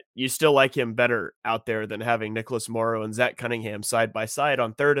 You still like him better out there than having Nicholas Morrow and Zach Cunningham side by side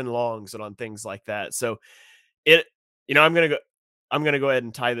on 3rd and longs and on things like that. So I'm going to go ahead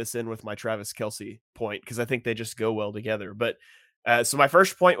and tie this in with my Travis Kelce point, because I think they just go well together. But so my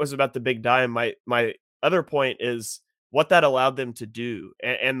first point was about the big dime. My other point is what that allowed them to do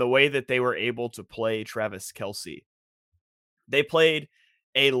and the way that they were able to play Travis Kelce. They played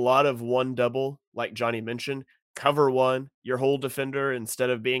a lot of one double, like Johnny mentioned. Cover one, your hole defender, instead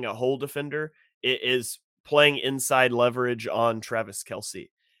of being a hole defender, it is playing inside leverage on Travis Kelce.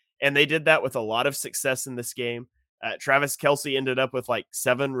 And they did that with a lot of success in this game. Travis Kelce ended up with like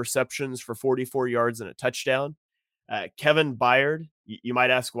 7 receptions for 44 yards and a touchdown. Kevin Byard, you might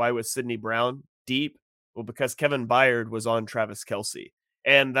ask, why was Sidney Brown deep? Well, because Kevin Byard was on Travis Kelce,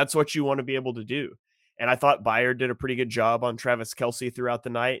 and that's what you want to be able to do. And I thought Byard did a pretty good job on Travis Kelce throughout the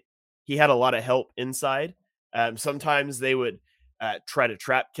night. He had a lot of help inside. Sometimes they would try to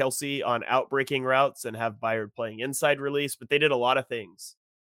trap Kelce on outbreaking routes and have Byard playing inside release, but they did a lot of things.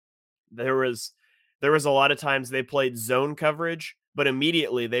 There was a lot of times they played zone coverage, but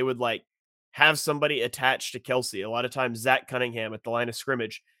immediately they would like have somebody attached to Kelce. A lot of times Zach Cunningham at the line of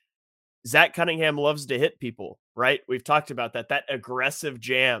scrimmage. Zach Cunningham loves to hit people, right? We've talked about that aggressive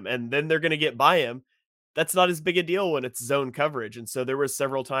jam, and then they're going to get by him. That's not as big a deal when it's zone coverage. And so there were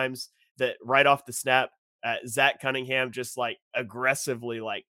several times that right off the snap, Zach Cunningham just like aggressively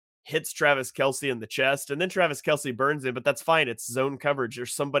like hits Travis Kelce in the chest, and then Travis Kelce burns him, but that's fine. It's zone coverage.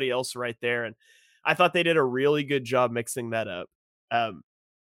 There's somebody else right there. And I thought they did a really good job mixing that up.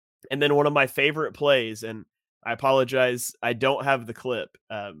 And then one of my favorite plays, and I apologize, I don't have the clip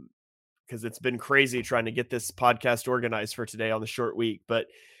because it's been crazy trying to get this podcast organized for today on the short week. But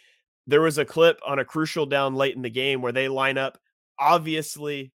there was a clip on a crucial down late in the game where they line up,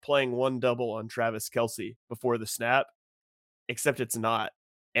 obviously playing one double on Travis Kelce before the snap, except it's not.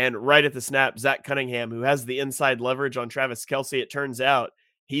 And right at the snap, Zach Cunningham, who has the inside leverage on Travis Kelce, it turns out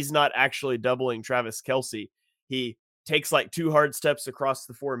he's not actually doubling Travis Kelce. He takes like 2 hard steps across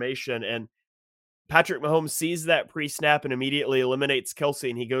the formation, and Patrick Mahomes sees that pre-snap and immediately eliminates Kelce,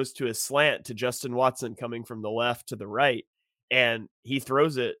 and he goes to a slant to Justin Watson coming from the left to the right, and he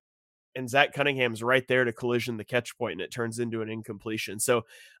throws it, and Zach Cunningham's right there to collision the catch point, and it turns into an incompletion. So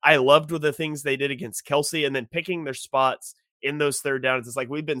I loved the things they did against Kelce, and then picking their spots in those third downs. It's like,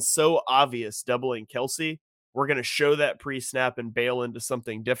 we've been so obvious doubling Kelce. We're going to show that pre-snap and bail into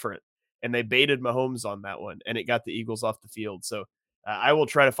something different. And they baited Mahomes on that one, and it got the Eagles off the field. So I will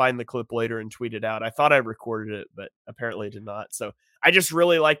try to find the clip later and tweet it out. I thought I recorded it, but apparently did not. So I just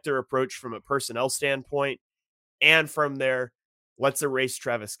really like their approach from a personnel standpoint, and from their let's erase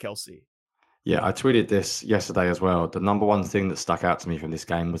Travis Kelce. Yeah, I tweeted this yesterday as well. The number one thing that stuck out to me from this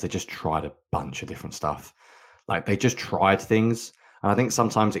game was they just tried a bunch of different stuff. Like, they just tried things. And I think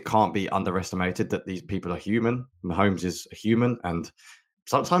sometimes it can't be underestimated that these people are human. Mahomes is a human, and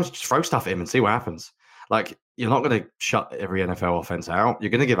sometimes just throw stuff at him and see what happens. Like, you're not going to shut every NFL offense out. You're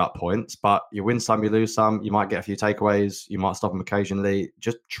going to give up points, but you win some, you lose some. You might get a few takeaways. You might stop them occasionally.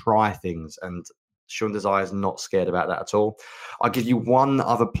 Just try things. And Sean Desai is not scared about that at all. I'll give you one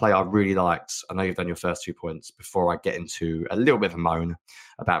other play I really liked. I know you've done your first 2 points before I get into a little bit of a moan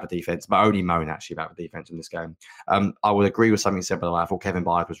about the defense, my only moan actually about the defense in this game. I would agree with something you said, by the way. I thought Kevin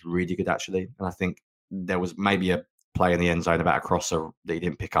Byard was really good, actually. And I think there was maybe a play in the end zone about a crosser that he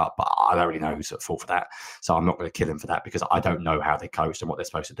didn't pick up, but I don't really know who's at fault for that. So I'm not going to kill him for that because I don't know how they coached and what they're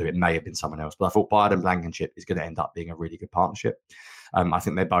supposed to do. It may have been someone else, but I thought Byard and Blankenship is going to end up being a really good partnership. I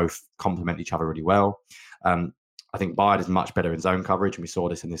think they both complement each other really well. I think Byard is much better in zone coverage, and we saw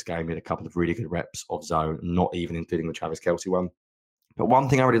this in this game. He had a couple of really good reps of zone, not even including the Travis Kelce one. But one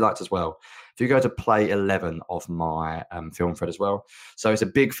thing I really liked as well, if you go to play 11 of my film thread as well, so it's a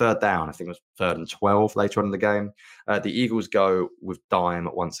big third down. I think it was 3rd and 12 later on in the game. The Eagles go with dime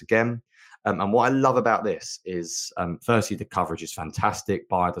once again. And what I love about this is, firstly, the coverage is fantastic.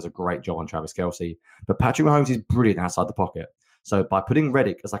 Byard does a great job on Travis Kelce. But Patrick Mahomes is brilliant outside the pocket. So by putting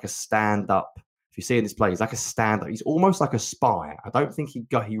Reddick as like a stand-up, if you see in this play, he's like a stand-up. He's almost like a spy. I don't think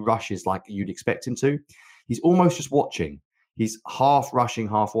he rushes like you'd expect him to. He's almost just watching. He's half rushing,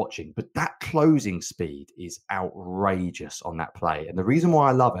 half watching. But that closing speed is outrageous on that play. And the reason why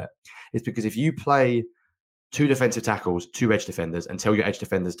I love it is because if you play 2 defensive tackles, 2 edge defenders, and tell your edge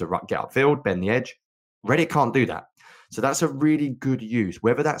defenders to get upfield, bend the edge, Reddick can't do that. So that's a really good use,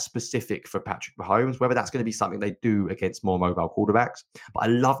 whether that's specific for Patrick Mahomes, whether that's going to be something they do against more mobile quarterbacks. But I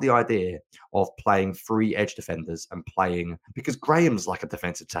love the idea of playing 3 edge defenders and playing, because Graham's like a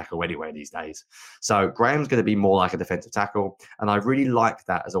defensive tackle anyway these days. So Graham's going to be more like a defensive tackle. And I really like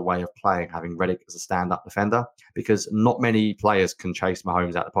that as a way of playing, having Reddick as a stand-up defender, because not many players can chase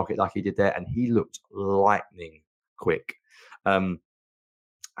Mahomes out of the pocket like he did there. And he looked lightning quick.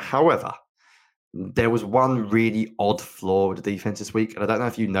 However, there was one really odd flaw with the defense this week. And I don't know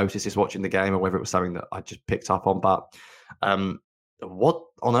if you noticed this watching the game or whether it was something that I just picked up on, but what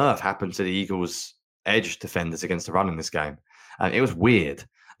on earth happened to the Eagles' edge defenders against the run in this game? And it was weird.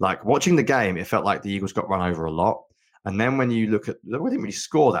 Like, watching the game, it felt like the Eagles got run over a lot. And then when you look at, they didn't really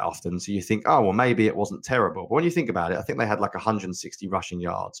score that often. So you think, oh, well, maybe it wasn't terrible. But when you think about it, I think they had like 160 rushing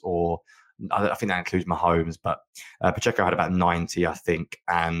yards, or I think that includes Mahomes, but Pacheco had about 90, I think,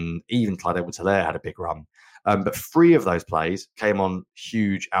 and even Clyde Edwards-Helaire had a big run. But 3 of those plays came on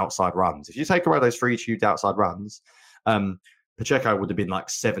huge outside runs. If you take away those 3 huge outside runs, Pacheco would have been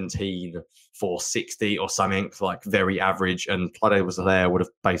like 17 for 60 or something, like very average, and Clyde Edwards-Helaire would have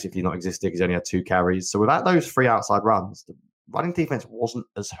basically not existed because he only had 2 carries. So without those 3 outside runs, the running defense wasn't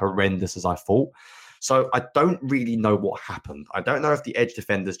as horrendous as I thought. So I don't really know what happened. I don't know if the edge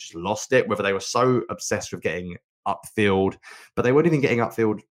defenders just lost it, whether they were so obsessed with getting upfield, but they weren't even getting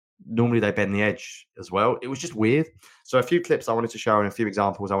upfield. Normally they bend the edge as well. It was just weird. So a few clips I wanted to show and a few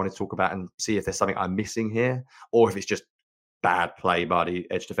examples I wanted to talk about and see if there's something I'm missing here or if it's just bad play by the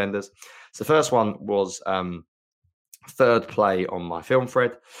edge defenders. So the first one was 3rd play on my film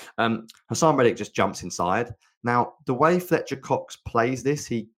thread. Hassan Reddick just jumps inside. Now, the way Fletcher Cox plays this,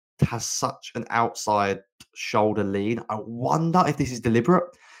 he has such an outside shoulder lean. I wonder if this is deliberate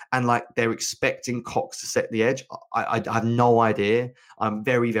and like they're expecting Cox to set the edge. I have no idea. I'm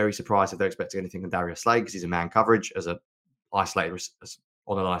very, very surprised if they're expecting anything from Darius Slade because he's a man coverage as an isolated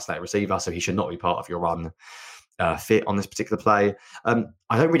receiver, so he should not be part of your run fit on this particular play. I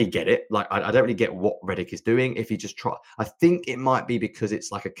don't really get it. Like, I don't really get what Reddick is doing. If he just try, I think it might be because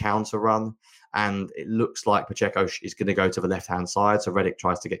it's like a counter run and it looks like Pacheco is going to go to the left-hand side. So Reddick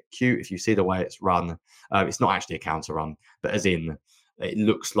tries to get cute. If you see the way it's run, it's not actually a counter run, but as in it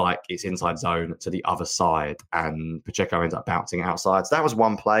looks like it's inside zone to the other side and Pacheco ends up bouncing outside. So that was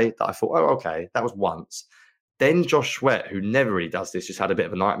one play that I thought, oh, okay, that was once. Then Josh Sweat, who never really does this, just had a bit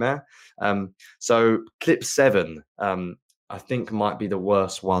of a nightmare. So clip 7, I think might be the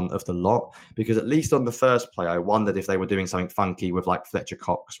worst one of the lot, because at least on the first play, I wondered if they were doing something funky with like Fletcher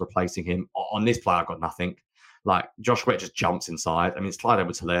Cox replacing him. On this play, I got nothing. Like, Josh Sweat just jumps inside. I mean, it's Clyde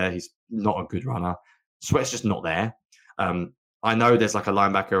Edwards-Helaire. He's not a good runner. Sweat's just not there. I know there's like a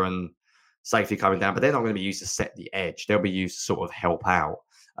linebacker and safety coming down, but they're not going to be used to set the edge. They'll be used to sort of help out.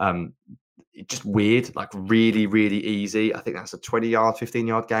 Just weird, like really, really easy. I think that's a 20-yard,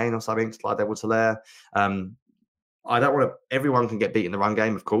 15-yard gain or something. Clyde Edwards-Helaire. I don't want to. Everyone can get beat in the run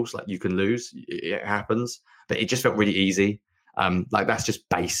game, of course. Like, you can lose, it happens. But it just felt really easy. Like, that's just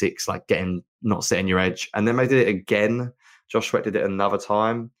basics, like not setting your edge. And then they did it again. Josh Sweat did it another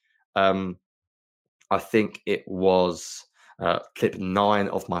time. I think it was clip 9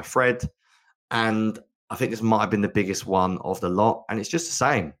 of my thread. And I think this might have been the biggest one of the lot. And it's just the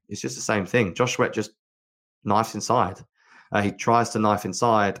same. It's just the same thing. Josh Sweat just knifes inside. He tries to knife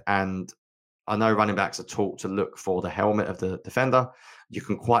inside. And I know running backs are taught to look for the helmet of the defender. You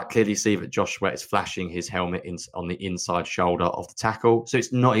can quite clearly see that Josh Sweat is flashing his helmet on the inside shoulder of the tackle. So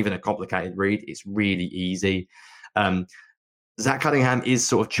it's not even a complicated read. It's really easy. Zach Cunningham is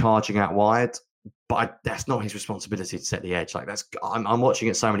sort of charging out wide, but that's not his responsibility to set the edge. Like I'm watching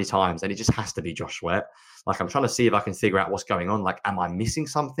it so many times, and it just has to be Josh Sweat. Like I'm trying to see if I can figure out what's going on. Like, am I missing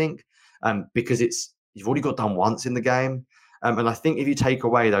something? Because you've already got done once in the game. And I think if you take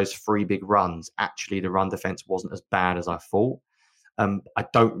away those 3 big runs, actually the run defense wasn't as bad as I thought. I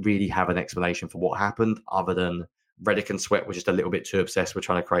don't really have an explanation for what happened other than Reddick and Sweat were just a little bit too obsessed with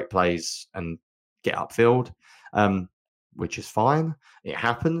trying to create plays and get upfield, which is fine. It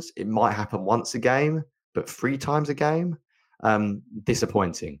happens. It might happen once a game, but 3 times a game,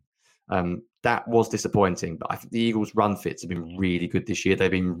 disappointing. That was disappointing, but I think the Eagles' run fits have been really good this year. They've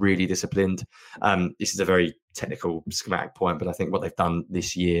been really disciplined. This is a very technical schematic point, but I think what they've done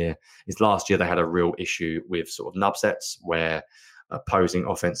this year is last year they had a real issue with sort of nub sets where opposing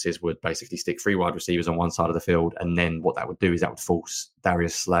offenses would basically stick 3 wide receivers on one side of the field. And then what that would do is that would force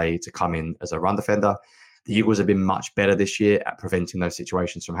Darius Slay to come in as a run defender. The Eagles have been much better this year at preventing those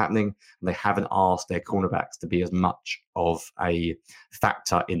situations from happening. And they haven't asked their cornerbacks to be as much of a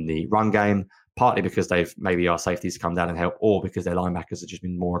factor in the run game, partly because they've maybe asked safeties to come down and help, or because their linebackers have just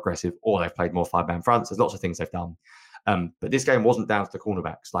been more aggressive, or they've played more 5-man fronts. There's lots of things they've done. But this game wasn't down to the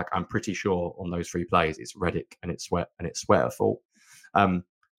cornerbacks. Like, I'm pretty sure on those 3 plays, it's Reddick and it's Sweat at fault.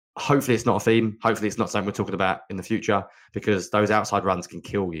 Hopefully it's not a theme. Hopefully it's not something we're talking about in the future, because those outside runs can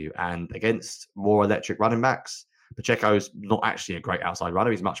kill you. And against more electric running backs, Pacheco's not actually a great outside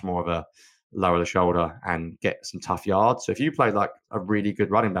runner. He's much more of a lower the shoulder and get some tough yards. So if you play like a really good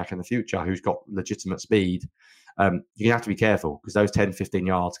running back in the future who's got legitimate speed, you have to be careful, because those 10, 15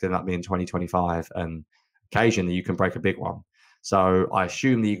 yards can end up being 20, 25, and occasionally you can break a big one. So I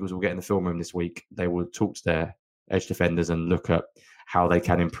assume the Eagles will get in the film room this week. They will talk to their edge defenders and look at how they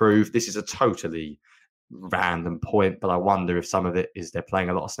can improve. This is a totally random point, but I wonder if some of it is they're playing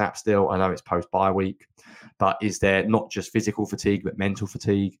a lot of snaps still. I know it's post-bye week, but is there not just physical fatigue, but mental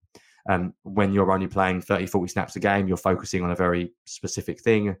fatigue? When you're only playing 30, 40 snaps a game, you're focusing on a very specific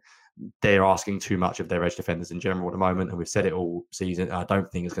thing. They're asking too much of their edge defenders in general at the moment, and we've said it all season. I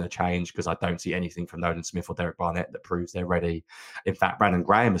don't think it's going to change, because I don't see anything from Nolan Smith or Derek Barnett that proves they're ready. In fact, Brandon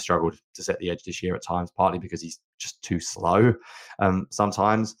Graham has struggled to set the edge this year at times, partly because he's just too slow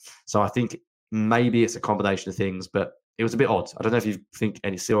sometimes. So I think maybe it's a combination of things, but it was a bit odd. I don't know if you think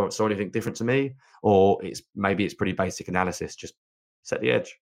saw anything different to me, or maybe it's pretty basic analysis. Just set the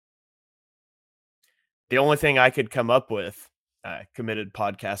edge. The only thing I could come up with, committed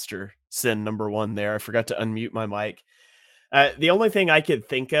podcaster sin number 1 there, I forgot to unmute my mic. The only thing I could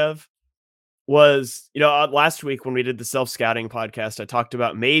think of was, last week when we did the self-scouting podcast, I talked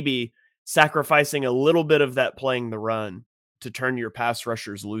about maybe sacrificing a little bit of that playing the run to turn your pass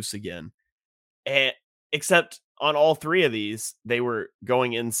rushers loose again. Except on all 3 of these, they were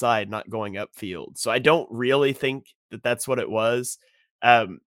going inside, not going upfield. So I don't really think that that's what it was.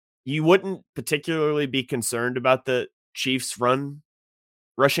 You wouldn't particularly be concerned about the Chiefs'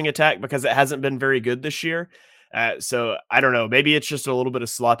 rushing attack because it hasn't been very good this year. So I don't know. Maybe it's just a little bit of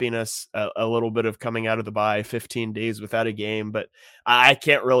sloppiness, a little bit of coming out of the bye, 15 days without a game. But I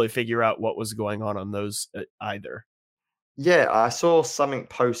can't really figure out what was going on those either. Yeah, I saw something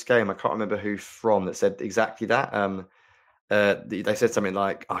post-game. I can't remember who from that said exactly that. They said something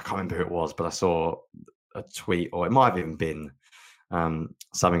like, I can't remember who it was, but I saw a tweet, or it might have even been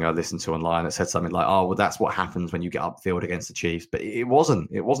something I listened to online that said something like, oh, well, that's what happens when you get upfield against the Chiefs. But it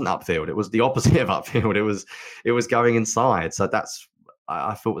wasn't upfield. It was the opposite of upfield. It was going inside. So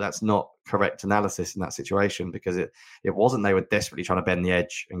I thought that's not correct analysis in that situation, because it wasn't they were desperately trying to bend the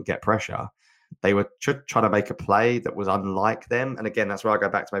edge and get pressure. They were trying to make a play that was unlike them. And again, that's where I go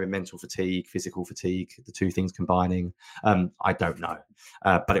back to maybe mental fatigue, physical fatigue, the 2 things combining. I don't know,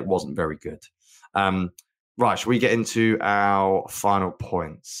 but it wasn't very good. Right, should we get into our final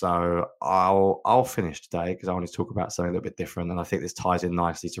point? So I'll finish today because I want to talk about something a little bit different, and I think this ties in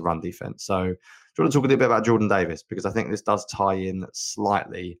nicely to run defense. So do you want to talk a little bit about Jordan Davis? Because I think this does tie in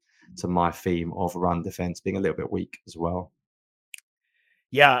slightly to my theme of run defense being a little bit weak as well.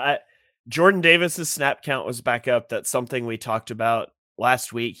 Yeah, Jordan Davis's snap count was back up. That's something we talked about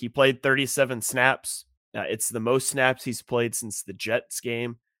last week. He played 37 snaps. It's the most snaps he's played since the Jets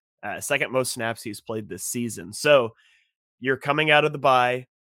game. Second most snaps he's played this season. So you're coming out of the bye.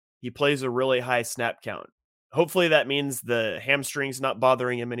 He plays a really high snap count. hopefully that means the hamstring's not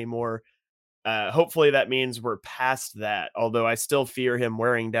bothering him anymore. Hopefully that means we're past that, although I still fear him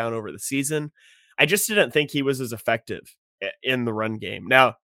wearing down over the season. I just didn't think he was as effective in the run game.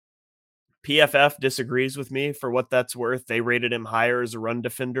 Now, PFF disagrees with me for what that's worth. They rated him higher as a run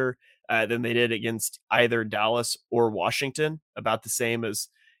defender than they did against either Dallas or Washington, about the same as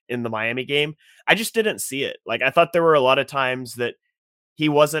in the Miami game. I just didn't see it. Like, I thought there were a lot of times that he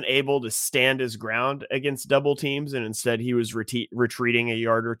wasn't able to stand his ground against double teams, and instead he was retreating a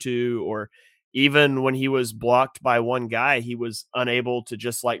yard or two, or even when he was blocked by one guy, he was unable to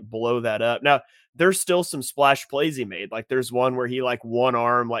just like blow that up. Now, there's still some splash plays he made. Like, there's one where he like one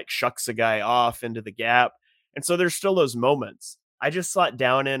arm like shucks a guy off into the gap. And so there's still those moments. I just thought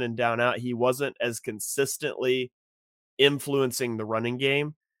down in and down out, he wasn't as consistently influencing the running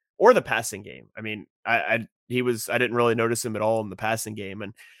game or the passing game. I mean, I didn't really notice him at all in the passing game.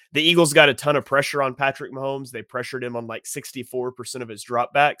 And the Eagles got a ton of pressure on Patrick Mahomes. They pressured him on like 64% of his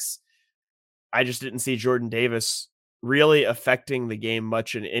dropbacks. I just didn't see Jordan Davis really affecting the game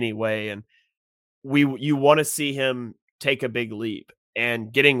much in any way. And you want to see him take a big leap,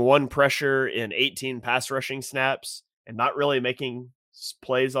 and getting one pressure in 18 pass rushing snaps and not really making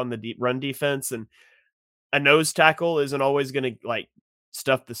plays on the deep run defense. And a nose tackle isn't always going to like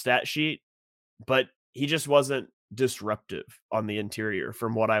stuff the stat sheet, but he just wasn't disruptive on the interior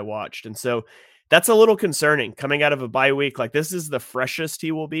from what I watched. And so that's a little concerning coming out of a bye week. Like, this is the freshest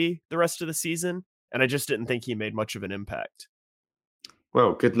he will be the rest of the season. And I just didn't think he made much of an impact.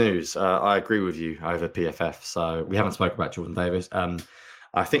 Well, good news. I agree with you over PFF. So we haven't spoken about Jordan Davis.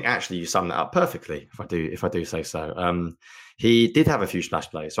 I think actually you summed that up perfectly, if I do say so. He did have a few splash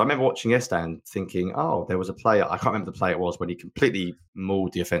plays. So I remember watching yesterday and thinking, oh, there was a play. I can't remember the play it was, when he completely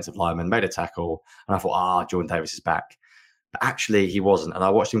mauled the offensive lineman, made a tackle, and I thought, Jordan Davis is back. But actually, he wasn't. And I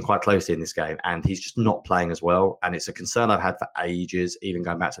watched him quite closely in this game, and he's just not playing as well. And it's a concern I've had for ages, even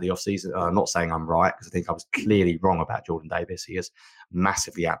going back to the offseason. I'm not saying I'm right, because I think I was clearly wrong about Jordan Davis. He has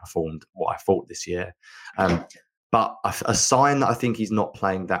massively outperformed what I thought this year. But a sign that I think he's not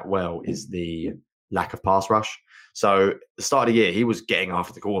playing that well is the lack of pass rush. So at the start of the year, he was getting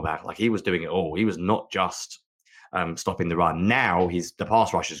after the quarterback. Like, he was doing it all. He was not just stopping the run. Now the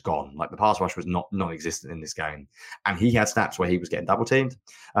pass rush is gone. Like, the pass rush was non-existent in this game. And he had snaps where he was getting double teamed.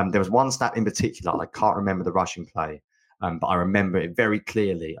 There was one snap in particular, I can't remember the rushing play, but I remember it very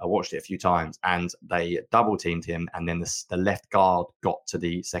clearly. I watched it a few times, and they double teamed him, and then the left guard got to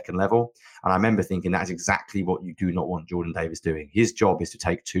the second level. And I remember thinking, that is exactly what you do not want Jordan Davis doing. His job is to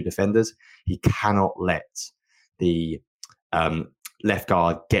take two defenders. He cannot let the left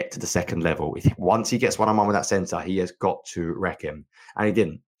guard get to the second level. Once he gets one-on-one with that center, he has got to wreck him. And he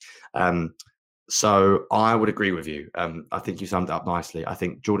didn't. So I would agree with you. I think you summed it up nicely. I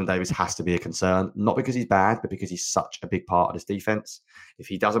think Jordan Davis has to be a concern, not because he's bad, but because he's such a big part of this defense. If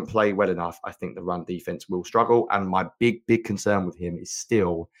he doesn't play well enough, I think the run defense will struggle. And my big concern with him is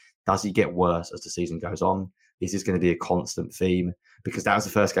still, does he get worse as the season goes on? This is going to be a constant theme, because that was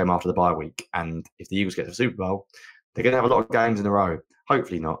the first game after the bye week. And if the Eagles get to the Super Bowl, they're going to have a lot of games in a row.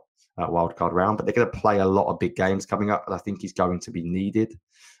 Hopefully not wildcard round, but they're going to play a lot of big games coming up. And I think he's going to be needed.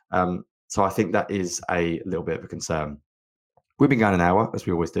 So I think that is a little bit of a concern. We've been going an hour, as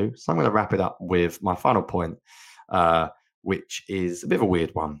we always do. So I'm going to wrap it up with my final point, which is a bit of a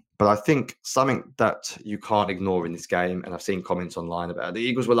weird one. But I think something that you can't ignore in this game, and I've seen comments online about it, the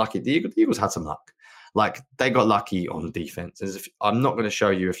Eagles were lucky. The Eagles had some luck. Like, they got lucky on defense. I'm not going to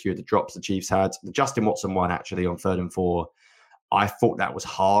show you a few of the drops the Chiefs had. The Justin Watson one, actually, on 3rd and 4, I thought that was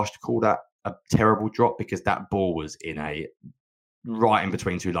harsh to call that a terrible drop, because that ball was right in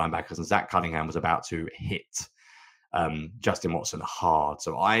between two linebackers, and Zach Cunningham was about to hit Justin Watson hard.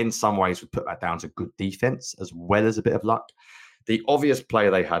 So I, in some ways, would put that down to good defense as well as a bit of luck. The obvious play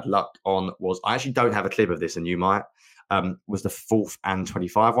they had luck on was, I actually don't have a clip of this, and you might, was the 4th and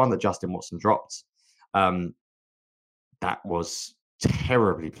 25 one that Justin Watson dropped. That was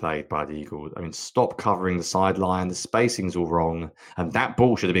terribly played by the Eagles. I mean, stop covering the sideline. The spacing's all wrong. And that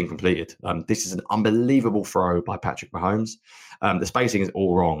ball should have been completed. This is an unbelievable throw by Patrick Mahomes. The spacing is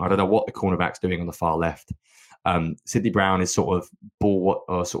all wrong. I don't know what the cornerback's doing on the far left. Sidney Brown is sort of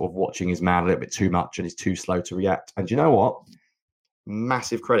watching his man a little bit too much, and he's too slow to react. And you know what?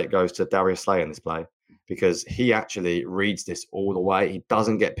 Massive credit goes to Darius Slay in this play, because he actually reads this all the way. He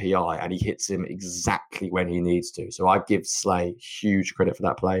doesn't get PI, and he hits him exactly when he needs to. So I give Slay huge credit for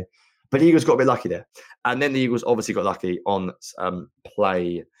that play. But the Eagles got a bit lucky there. And then the Eagles obviously got lucky on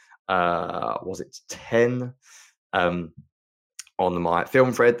play, was it 10? On on my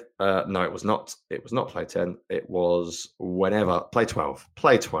film thread. No, it was not. It was not play 10. It was whenever play 12.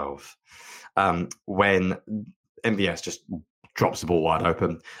 Play 12. When MVS just drops the ball wide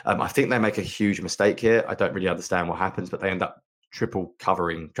open. I think they make a huge mistake here. I don't really understand what happens, but they end up triple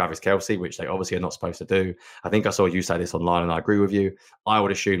covering Travis Kelce, which they obviously are not supposed to do. I think I saw you say this online, and I agree with you. I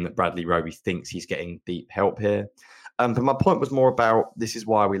would assume that Bradley Roby thinks he's getting deep help here. But my point was more about this is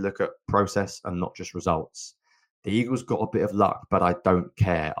why we look at process and not just results. The Eagles got a bit of luck, but I don't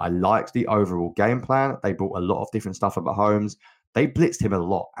care. I liked the overall game plan. They brought a lot of different stuff at Mahomes. They blitzed him a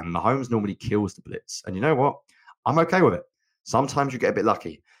lot, and Mahomes normally kills the blitz. And you know what? I'm okay with it. Sometimes you get a bit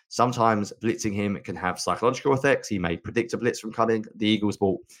lucky. Sometimes blitzing him can have psychological effects. He may predict a blitz from coming. The Eagles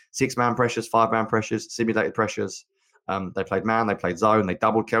bought 6-man pressures, 5-man pressures, simulated pressures. They played man, they played zone, they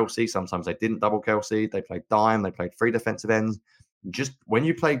doubled Kelce. Sometimes they didn't double Kelce. They played dime, they played 3 defensive ends. Just when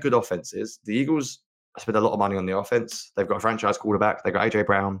you play good offenses, the Eagles spend a lot of money on the offense. They've got a franchise quarterback. They've got A.J.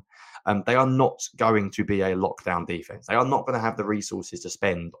 Brown. They are not going to be a lockdown defense. They are not going to have the resources to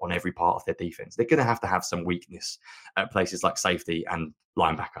spend on every part of their defense. They're going to have some weakness at places like safety and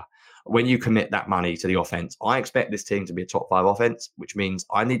linebacker. When you commit that money to the offense, I expect this team to be a top 5 offense, which means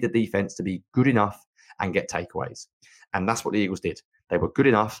I need the defense to be good enough and get takeaways. And that's what the Eagles did. They were good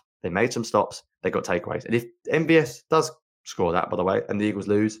enough. They made some stops. They got takeaways. And if MVS does score that, by the way, and the Eagles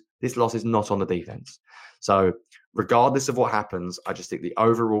lose, this loss is not on the defense. So regardless of what happens, I just think the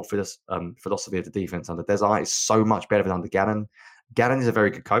overall philosophy of the defense under Desai is so much better than under Gannon. Gannon is a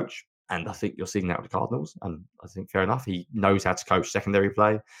very good coach, and I think you're seeing that with the Cardinals. And I think fair enough, he knows how to coach secondary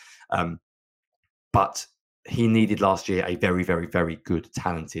play. But he needed last year a very, very, very good,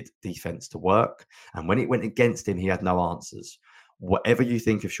 talented defense to work. And when it went against him, he had no answers. Whatever you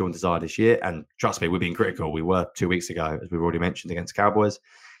think of Sean Desai this year, and trust me, we're being critical. We were 2 weeks ago, as we've already mentioned, against Cowboys.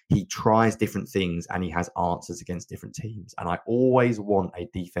 He tries different things and he has answers against different teams. And I always want a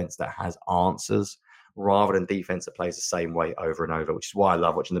defense that has answers rather than defense that plays the same way over and over, which is why I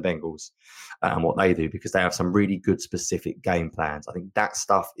love watching the Bengals and what they do, because they have some really good specific game plans. I think that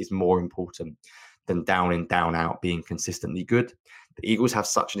stuff is more important than down in, down out being consistently good. The Eagles have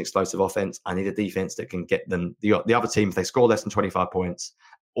such an explosive offense. I need a defense that can get them, the other team, if they score less than 25 points,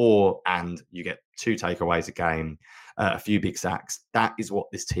 and you get 2 takeaways a game, a few big sacks. That is what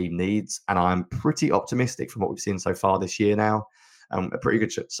this team needs. And I'm pretty optimistic from what we've seen so far this year now. A pretty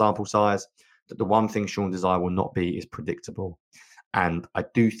good sample size. That the one thing Sean Desai will not be is predictable. And I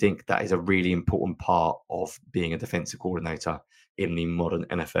do think that is a really important part of being a defensive coordinator in the modern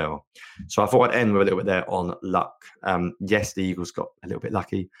NFL. So I thought I'd end with a little bit there on luck. Yes, the Eagles got a little bit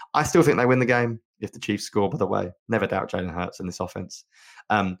lucky. I still think they win the game if the Chiefs score, by the way. Never doubt Jalen Hurts in this offense.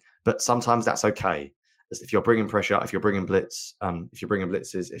 But sometimes that's okay. If you're bringing pressure, if you're bringing blitz, if you're bringing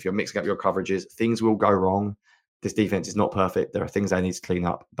blitzes, if you're mixing up your coverages, things will go wrong. This defense is not perfect. There are things they need to clean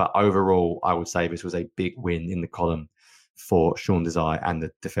up. But overall, I would say this was a big win in the column for Sean Desai and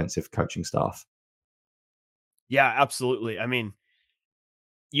the defensive coaching staff. Yeah, absolutely. I mean,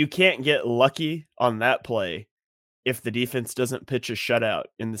 you can't get lucky on that play if the defense doesn't pitch a shutout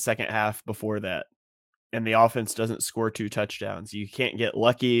in the second half before that and the offense doesn't score 2 touchdowns. You can't get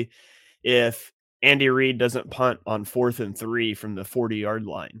lucky if Andy Reid doesn't punt on 4th and 3 from the 40-yard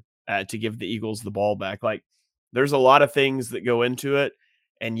line to give the Eagles the ball back. Like, there's a lot of things that go into it.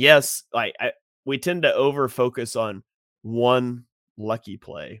 And yes, we tend to over-focus on one lucky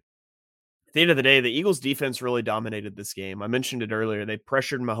play. At the end of the day, the Eagles defense really dominated this game. I mentioned it earlier. They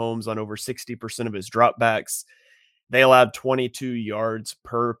pressured Mahomes on over 60% of his dropbacks. They allowed 22 yards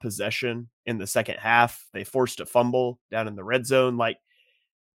per possession in the second half. They forced a fumble down in the red zone. Like,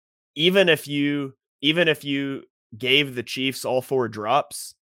 even if you gave the Chiefs all 4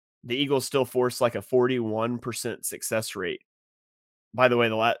 drops, the Eagles still forced like a 41% success rate. By the way,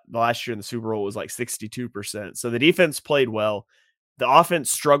 the last year in the Super Bowl was like 62%. So the defense played well. The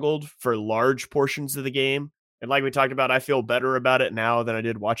offense struggled for large portions of the game. And like we talked about, I feel better about it now than I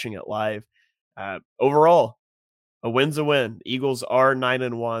did watching it live. Overall, a win's a win. The Eagles are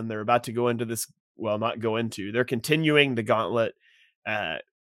 9-1. They're about to go into this. Well, not go into. They're continuing the gauntlet.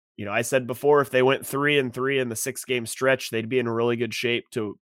 I said before, if they went 3-3 in the 6-game stretch, they'd be in really good shape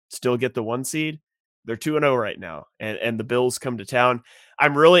to still get the 1 seed. They're 2-0 right now, and the Bills come to town.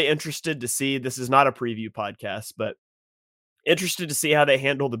 I'm really interested to see, this is not a preview podcast, but interested to see how they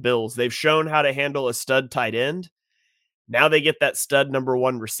handle the Bills. They've shown how to handle a stud tight end. Now they get that stud number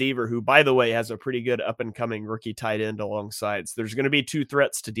 1 receiver, who, by the way, has a pretty good up-and-coming rookie tight end alongside. So there's going to be 2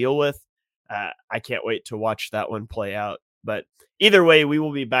 threats to deal with. I can't wait to watch that one play out. But either way, we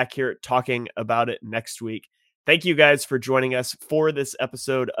will be back here talking about it next week. Thank you guys for joining us for this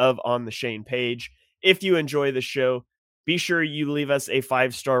episode of On the Shane Page. If you enjoy the show, Be sure you leave us a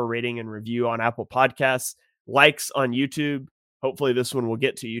 5-star rating and review on Apple Podcasts, likes on YouTube. Hopefully this one will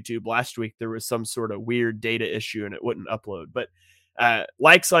get to YouTube. Last week, there was some sort of weird data issue and it wouldn't upload. But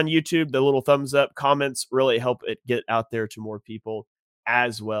likes on YouTube, the little thumbs up, comments really help it get out there to more people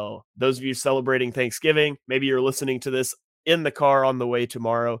as well. Those of you celebrating Thanksgiving, maybe you're listening to this in the car on the way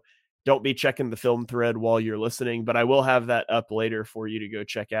tomorrow. Don't be checking the film thread while you're listening, but I will have that up later for you to go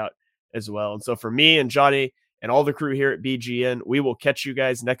check out as well. And so for me and Johnny and all the crew here at BGN, we will catch you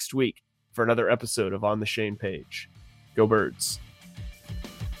guys next week for another episode of On the Shane Page. Go Birds.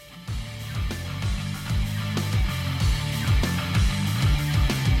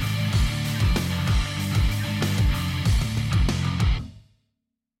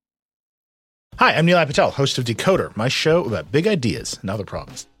 Hi, I'm Nilay Patel, host of Decoder, my show about big ideas and other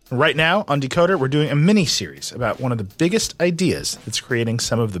problems. Right now on Decoder, we're doing a mini-series about one of the biggest ideas that's creating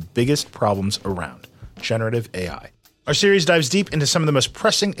some of the biggest problems around, generative AI. Our series dives deep into some of the most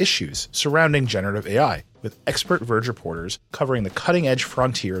pressing issues surrounding generative AI, with expert Verge reporters covering the cutting-edge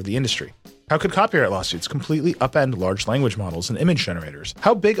frontier of the industry. How could copyright lawsuits completely upend large language models and image generators?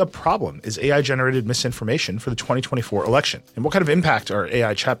 How big a problem is AI-generated misinformation for the 2024 election? And what kind of impact are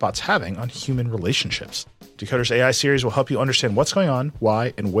AI chatbots having on human relationships? Decoder's AI series will help you understand what's going on,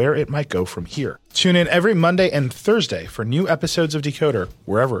 why, and where it might go from here. Tune in every Monday and Thursday for new episodes of Decoder,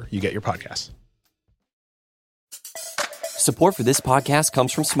 wherever you get your podcasts. Support for this podcast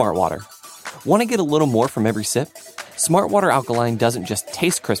comes from Smartwater. Want to get a little more from every sip? Smartwater Alkaline doesn't just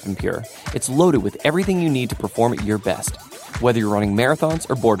taste crisp and pure, it's loaded with everything you need to perform at your best, whether you're running marathons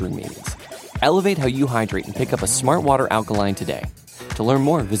or boardroom meetings. Elevate how you hydrate and pick up a Smartwater Alkaline today. To learn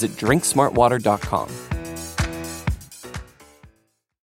more, visit drinksmartwater.com.